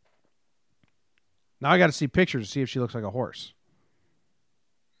 Now I got to see pictures to see if she looks like a horse.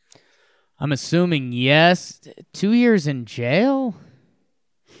 I'm assuming yes. 2 years in jail?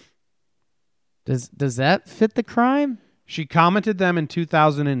 Does that fit the crime? She commented them in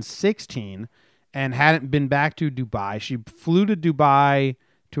 2016 and hadn't been back to Dubai. She flew to Dubai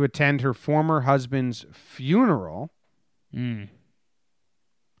to attend her former husband's funeral. And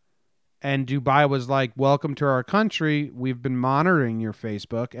Dubai was like, welcome to our country. We've been monitoring your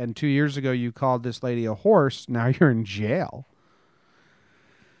Facebook. And 2 years ago, you called this lady a horse. Now you're in jail.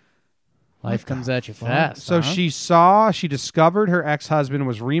 Life comes at you fast. So huh? she discovered her ex-husband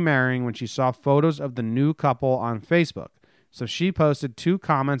was remarrying when she saw photos of the new couple on Facebook. So she posted 2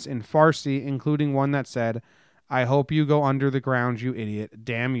 comments in Farsi, including one that said, I hope you go under the ground, you idiot.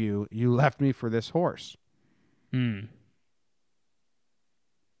 Damn you. You left me for this horse. He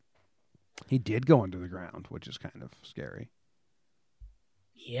did go under the ground, which is kind of scary.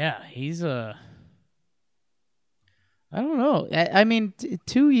 Yeah, he's I don't know. I mean,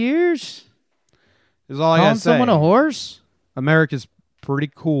 2 years? Is all I gotta say. Calling someone a horse? America's pretty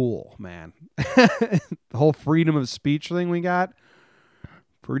cool, man. The whole freedom of speech thing we got.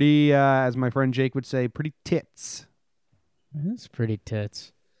 Pretty, as my friend Jake would say, pretty tits. That's pretty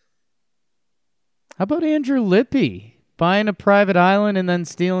tits. How about Andrew Lippy buying a private island and then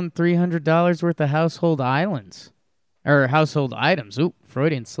stealing $300 worth of household islands? Or household items. Ooh,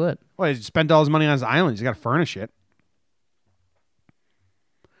 Freudian slip. Well, he spent all his money on his island. He's got to furnish it.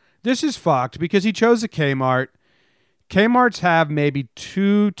 This is fucked because he chose a Kmart. Kmart's have maybe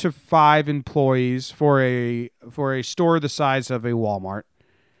 2 to 5 employees for a store the size of a Walmart.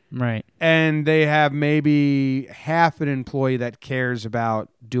 Right. And they have maybe half an employee that cares about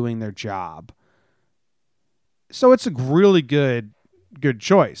doing their job. So it's a really good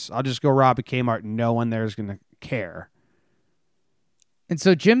choice. I'll just go rob a Kmart and no one there is going to care. And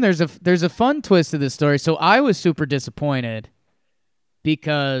so, Jim, there's a fun twist to this story. So I was super disappointed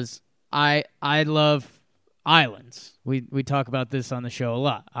because I love islands. We talk about this on the show a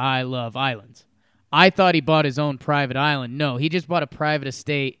lot. I love islands. I thought he bought his own private island. No, he just bought a private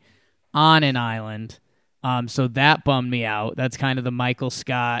estate on an island. So that bummed me out. That's kind of the Michael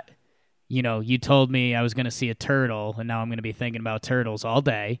Scott, you told me I was going to see a turtle, and now I'm going to be thinking about turtles all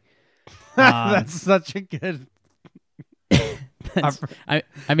day. That's such a good...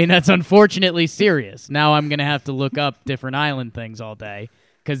 That's unfortunately serious. Now I'm going to have to look up different island things all day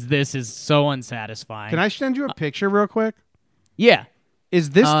because this is so unsatisfying. Can I send you a picture real quick? Yeah.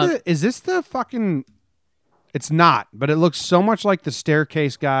 Is this the fucking... It's not, but it looks so much like the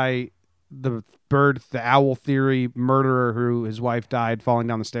staircase guy, the owl theory murderer who his wife died falling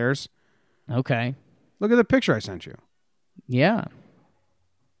down the stairs. Okay. Look at the picture I sent you. Yeah.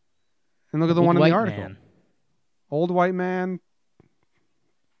 And look at the one in the article. Man. Old white man.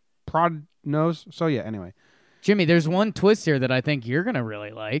 Prod nose. So yeah, anyway. Jimmy, there's one twist here that I think you're going to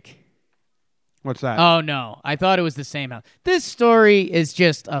really like. What's that? Oh, no. I thought it was the same house. This story is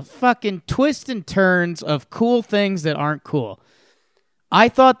just a fucking twist and turns of cool things that aren't cool. I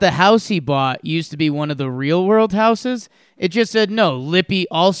thought the house he bought used to be one of the real world houses. It just said, no, Lippy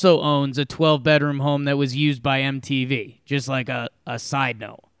also owns a 12-bedroom home that was used by MTV. Just like a side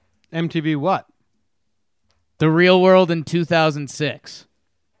note. MTV what? The Real World in 2006.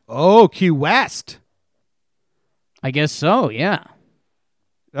 Oh, Key West. I guess so, yeah.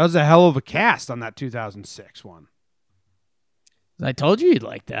 That was a hell of a cast on that 2006 one. I told you you'd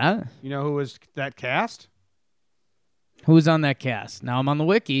like that. You know who was that cast? Who was on that cast? Now I'm on the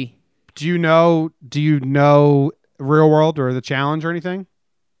wiki. Do you know Real World or The Challenge or anything?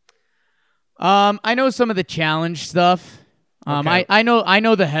 I know some of the challenge stuff. Okay. I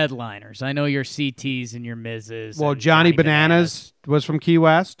know the headliners. I know your CTs and your Mrs. Well, and Johnny Bananas was from Key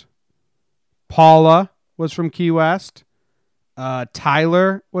West. Paula was from Key West.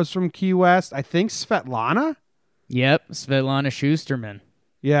 Tyler was from Key West. I think Svetlana. Yep, Svetlana Schusterman.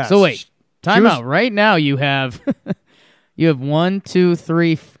 Yeah. So wait, time out. Right now you have you have 1, 2,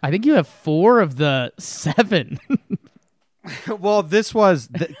 3. I think you have 4 of the 7. Well,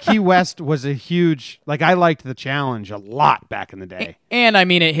 Key West was a huge, I liked The Challenge a lot back in the day. And I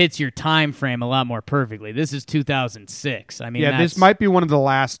mean, it hits your time frame a lot more perfectly. This is 2006. I mean, yeah, this might be one of the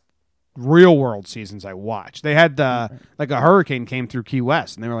last Real World seasons I watched. They had a hurricane came through Key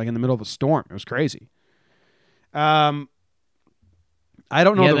West, and they were in the middle of a storm. It was crazy. I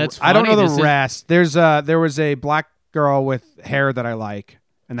don't know. I don't know the rest. There was a black girl with hair that I like,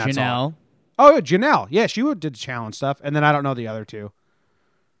 and that's Janelle. all. Oh, Janelle. Yeah, she did challenge stuff, and then I don't know the other two.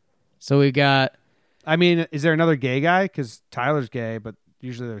 So we got. I mean, is there another gay guy? Because Tyler's gay, but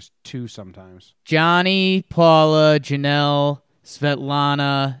usually there's 2 sometimes. Johnny, Paula, Janelle,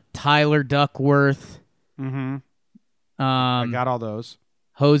 Svetlana, Tyler Duckworth. Mm-hmm. I got all those.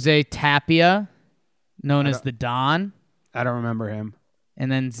 Jose Tapia, known as the Don. I don't remember him.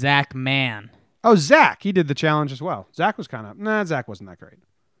 And then Zach Mann. Oh, Zach. He did the challenge as well. Zach was Zach wasn't that great.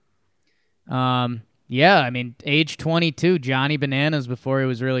 Yeah, I mean, age 22, Johnny Bananas before he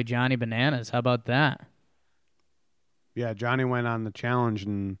was really Johnny Bananas. How about that? Yeah, Johnny went on the challenge,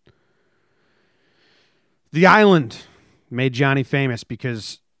 and the island made Johnny famous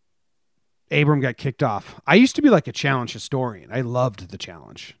because Abram got kicked off. I used to be a challenge historian. I loved the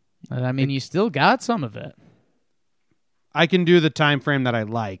challenge. I mean, you still got some of it. I can do the time frame that I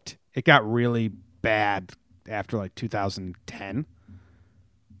liked. It got really bad after 2010.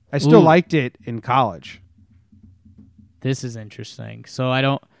 I still liked it in college. This is interesting. So I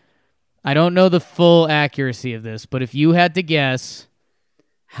don't know the full accuracy of this, but if you had to guess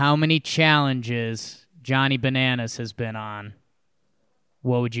how many challenges Johnny Bananas has been on,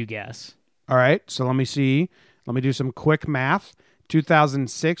 what would you guess? All right, so let me see. Let me do some quick math.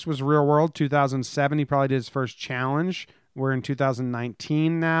 2006 was Real World. 2007, he probably did his first challenge. We're in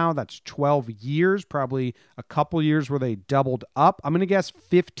 2019 now. That's 12 years, probably a couple years where they doubled up. I'm going to guess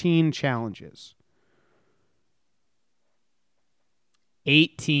 15 challenges.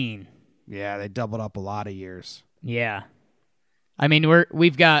 18. Yeah, they doubled up a lot of years. Yeah. I mean,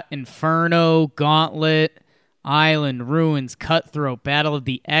 we've got Inferno, Gauntlet, Island, Ruins, Cutthroat, Battle of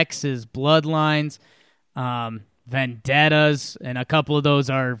the X's, Bloodlines, Vendettas, and a couple of those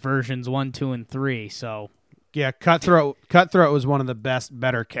are versions 1, 2, and 3. So Yeah, Cutthroat was one of the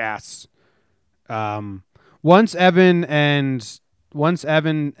better casts. Once Evan and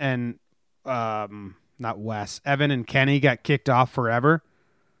not Wes, Evan and Kenny got kicked off forever,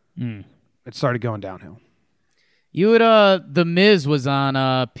 it started going downhill. you would The Miz was on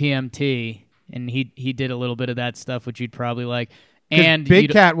PMT, and he did a little bit of that stuff, which you'd probably like. And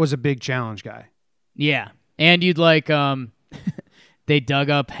Big Cat was a big challenge guy. Yeah, and you'd like they dug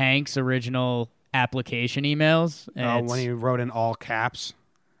up Hank's original application emails. And When he wrote in all caps,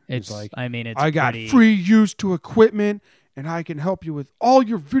 it's like, it's I got pretty, free use to equipment, and I can help you with all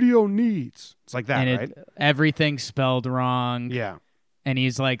your video needs. It's like that, and right? Everything's spelled wrong. Yeah. And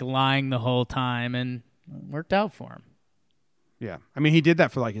he's like lying the whole time, and it worked out for him. Yeah. I mean, he did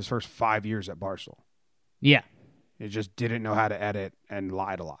that for like his first 5 years at Barstool. Yeah. He just didn't know how to edit and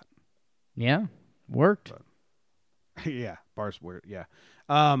lied a lot. Yeah. Worked. Yeah. Barstool. Yeah.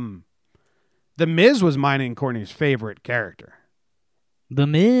 The Miz was mine and Courtney's favorite character. The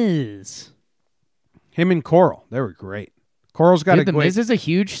Miz. Him and Coral. They were great. Coral's got Dude, a The Miz is a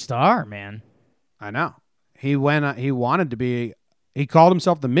huge star, man. I know. He wanted to be. He called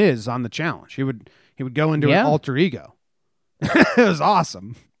himself the Miz on the challenge. He would go into an alter ego. It was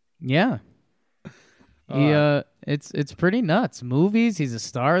awesome. Yeah. It's pretty nuts. Movies. He's a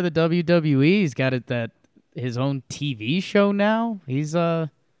star of the WWE. He's got his own TV show now. He's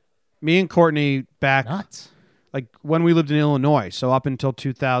me and Courtney back nuts. Like when we lived in Illinois. So up until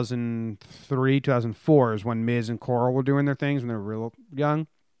 2003, 2004 is when Miz and Coral were doing their things when they were real young.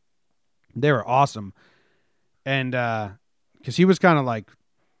 They were awesome. And because he was kind of like,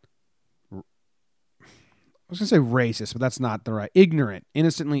 I was going to say racist, but that's not the right. Ignorant,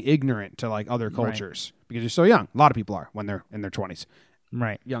 innocently ignorant to like other cultures because you're so young. A lot of people are when they're in their 20s.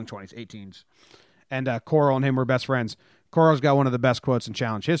 Right. Young 20s, 18s. And Coral and him were best friends. Coral's got one of the best quotes in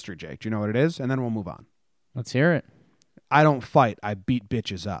challenge history, Jake. Do you know what it is? And then we'll move on. Let's hear it. I don't fight. I beat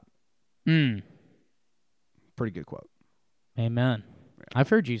bitches up. Pretty good quote. Amen. Yeah. I've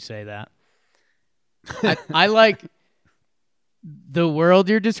heard you say that. I like the world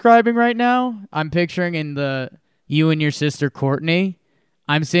you're describing right now. I'm picturing you and your sister Courtney.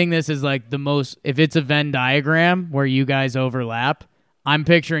 I'm seeing this as like the most, if it's a Venn diagram where you guys overlap, I'm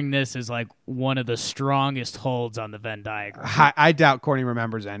picturing this as like one of the strongest holds on the Venn diagram. I doubt Courtney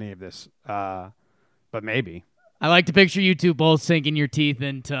remembers any of this, but maybe. I like to picture you two both sinking your teeth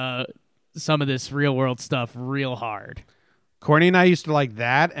into some of this real world stuff real hard. Courtney and I used to like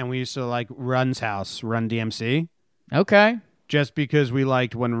that, and we used to like Run DMC. Okay. Just because we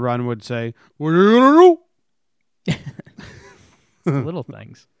liked when Run would say, "What are you gonna do?" It's the little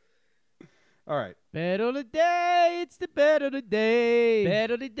things. All right. Bet of the day, it's the bet of the day.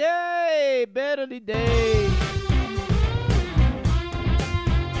 Bet of the day, bet of the day.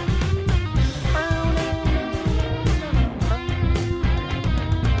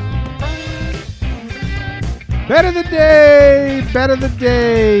 Bet of the day, bet of the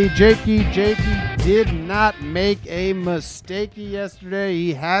day. Jakey did not make a mistake yesterday.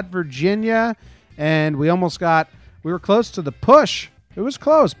 He had Virginia, and we were close to the push. It was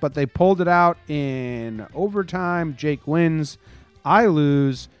close, but they pulled it out in overtime. Jake wins. I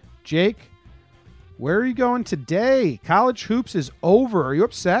lose. Jake, where are you going today? College hoops is over. Are you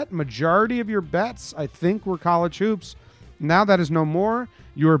upset? Majority of your bets, I think, were college hoops. Now that is no more.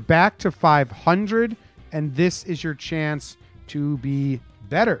 You are back to 500, and this is your chance to be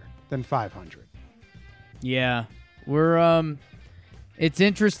better than 500. Yeah, we're it's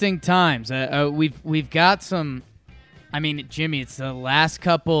interesting times. We've got some. I mean, Jimmy, it's the last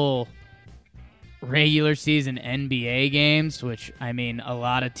couple regular season NBA games, which, I mean, a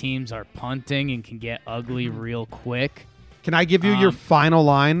lot of teams are punting and can get ugly real quick. Can I give you your final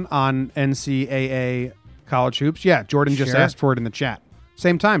line on NCAA college hoops? Yeah, Jordan just asked for it in the chat.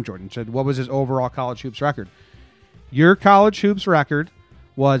 Same time, Jordan said, what was his overall college hoops record? Your college hoops record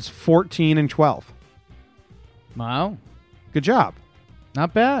was 14-12. Wow. Good job.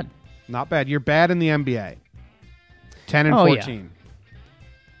 Not bad. Not bad. You're bad in the NBA. 10-14.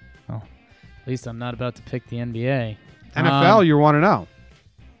 Yeah. Oh, at least I'm not about to pick the NBA. NFL, you want to know.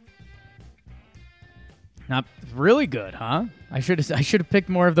 Not really good, huh? I should have picked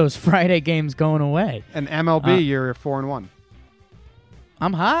more of those Friday games going away. And MLB, you're 4-1.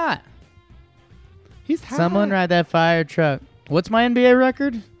 I'm hot. He's hot. Someone ride that fire truck. What's my NBA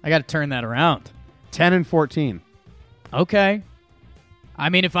record? I got to turn that around. 10-14. Okay. I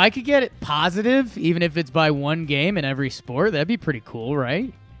mean, if I could get it positive, even if it's by one game in every sport, that'd be pretty cool,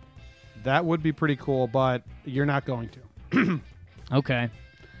 right? That would be pretty cool, but you're not going to. Okay.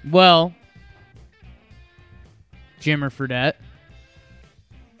 Well, Jimmer Fredette.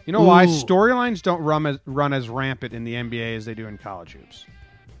 You know why? Ooh. Storylines don't run as rampant in the NBA as they do in college hoops.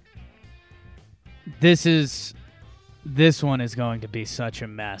 This one is going to be such a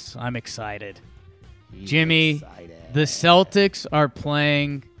mess. I'm excited. Jimmy, the Celtics are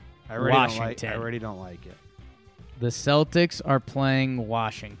playing Washington. I already don't like it. The Celtics are playing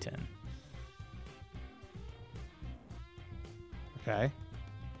Washington. Okay.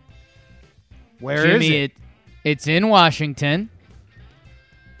 Where is Jimmy, it? It's in Washington.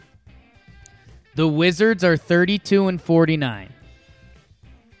 The Wizards are 32-49.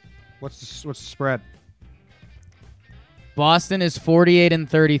 What's the spread? Boston is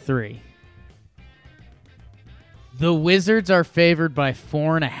 48-33. The Wizards are favored by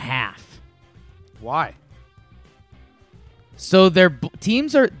 4.5. Why? So they're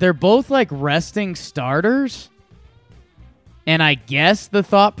both like resting starters. And I guess the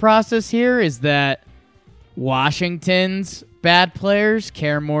thought process here is that Washington's bad players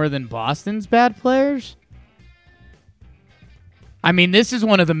care more than Boston's bad players. I mean, this is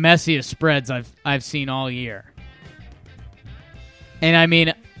one of the messiest spreads I've seen all year. And I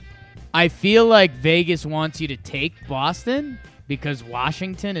mean, I feel like Vegas wants you to take Boston because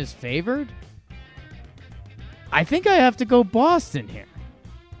Washington is favored. I think I have to go Boston here.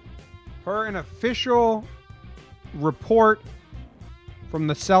 Per an official report from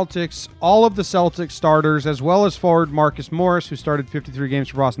the Celtics, all of the Celtics starters, as well as forward Marcus Morris, who started 53 games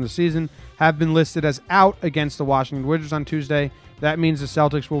for Boston this season, have been listed as out against the Washington Wizards on Tuesday. That means the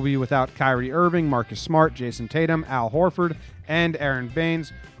Celtics will be without Kyrie Irving, Marcus Smart, Jason Tatum, Al Horford, and Aaron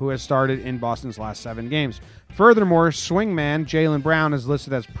Baines, who has started in Boston's last 7 games. Furthermore, swingman Jaylen Brown is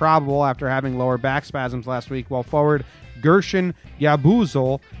listed as probable after having lower back spasms last week, while forward Gershon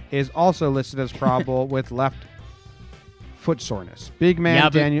Yabusele is also listed as probable with left foot soreness. Big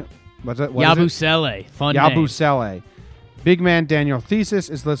man Daniel... What's that? What Yabusele. Fun name. Yabusele. Big man Daniel Thesis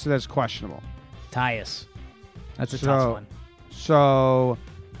is listed as questionable. Tyus. That's a tough one. So,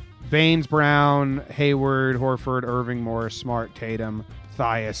 Baines, Brown, Hayward, Horford, Irving, Morris, Smart, Tatum,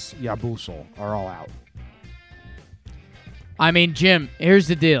 Thias, Yabusele are all out. I mean, Jim, here's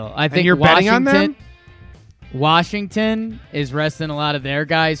the deal. I think you're betting on them? Washington is resting a lot of their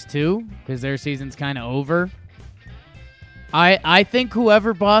guys, too, because their season's kind of over. I think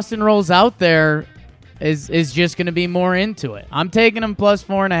whoever Boston rolls out there is just going to be more into it. I'm taking them plus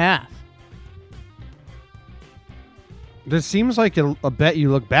 4.5. This seems like a bet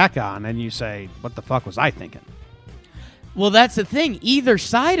you look back on and you say, what the fuck was I thinking? Well, that's the thing. Either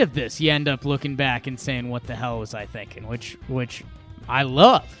side of this, you end up looking back and saying, what the hell was I thinking? Which I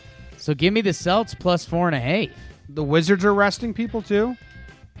love. So give me the Celts plus 4.5. The Wizards are resting people too?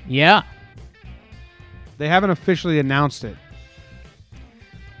 Yeah. They haven't officially announced it.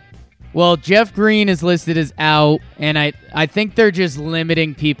 Well, Jeff Green is listed as out, and I think they're just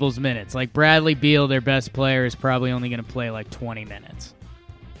limiting people's minutes. Like Bradley Beal, their best player, is probably only going to play like 20 minutes.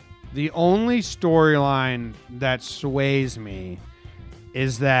 The only storyline that sways me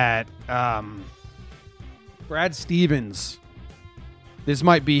is that Brad Stevens, this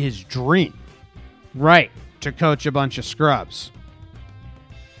might be his dream. Right. To coach a bunch of scrubs.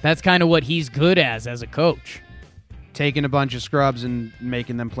 That's kind of what he's good as a coach. Taking a bunch of scrubs and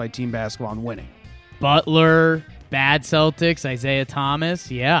making them play team basketball and winning. Butler, bad Celtics, Isaiah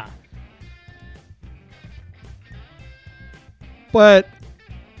Thomas, yeah. But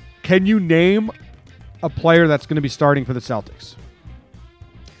can you name a player that's going to be starting for the Celtics?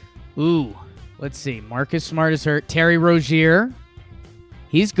 Ooh, let's see. Marcus Smart is hurt. Terry Rozier,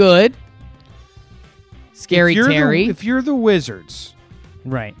 he's good. Scary Terry. If you're the Wizards...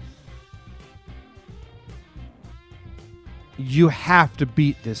 Right. You have to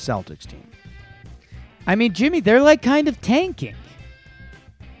beat this Celtics team. I mean, Jimmy, they're like kind of tanking.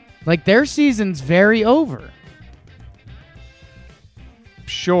 Like their season's very over.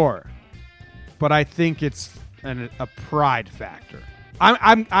 Sure. But I think it's a pride factor.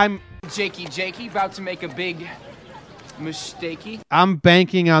 I'm Jakey, about to make a big mistakey. I'm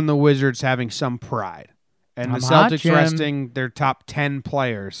banking on the Wizards having some pride. And the Celtics resting their top 10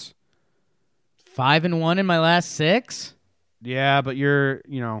 players. 5-1 in my last 6? Yeah, but you're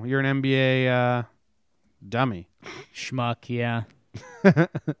an NBA dummy. Schmuck, yeah.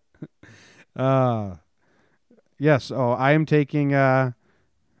 Yes, I am taking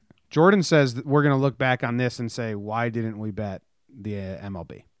Jordan says that we're going to look back on this and say, why didn't we bet the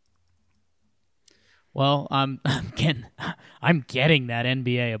MLB? Well, I'm getting that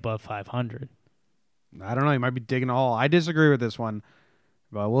NBA above 500. I don't know. You might be digging a hole. I disagree with this one.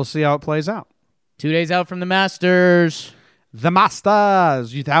 But we'll see how it plays out. 2 days out from the Masters. The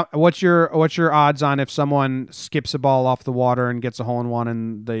Masters. What's your odds on if someone skips a ball off the water and gets a hole-in-one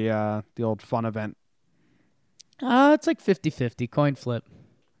in the old fun event? It's like 50-50. Coin flip.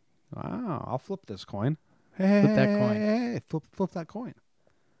 Wow, I'll flip this coin. Hey, Flip that coin. Hey, flip that coin.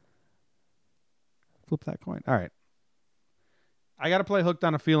 Flip that coin. All right. I got to play Hooked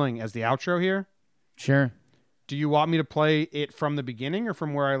on a Feeling as the outro here. Sure. Do you want me to play it from the beginning or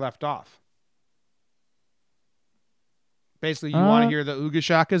from where I left off? Basically, you want to hear the Ooga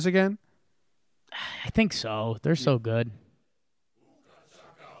Shakas again? I think so. They're so good.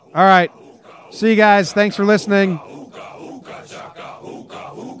 All right. See you guys. Thanks for listening.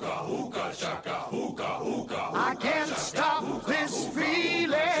 I can't stop this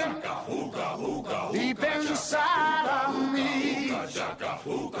feeling deep inside of me.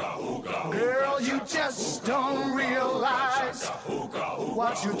 Girl, you just don't realize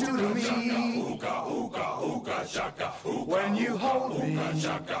what you do to me. When you hold me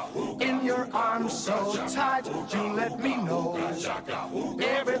in your arms so tight, you let me know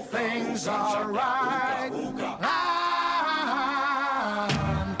everything's alright. I'm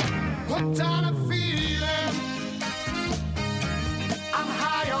hooked on a feeling. I'm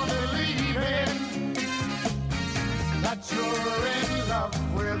high on believing that you're in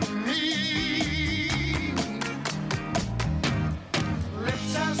love with me.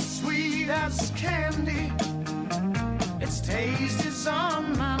 Lips as sweet as candy, its taste is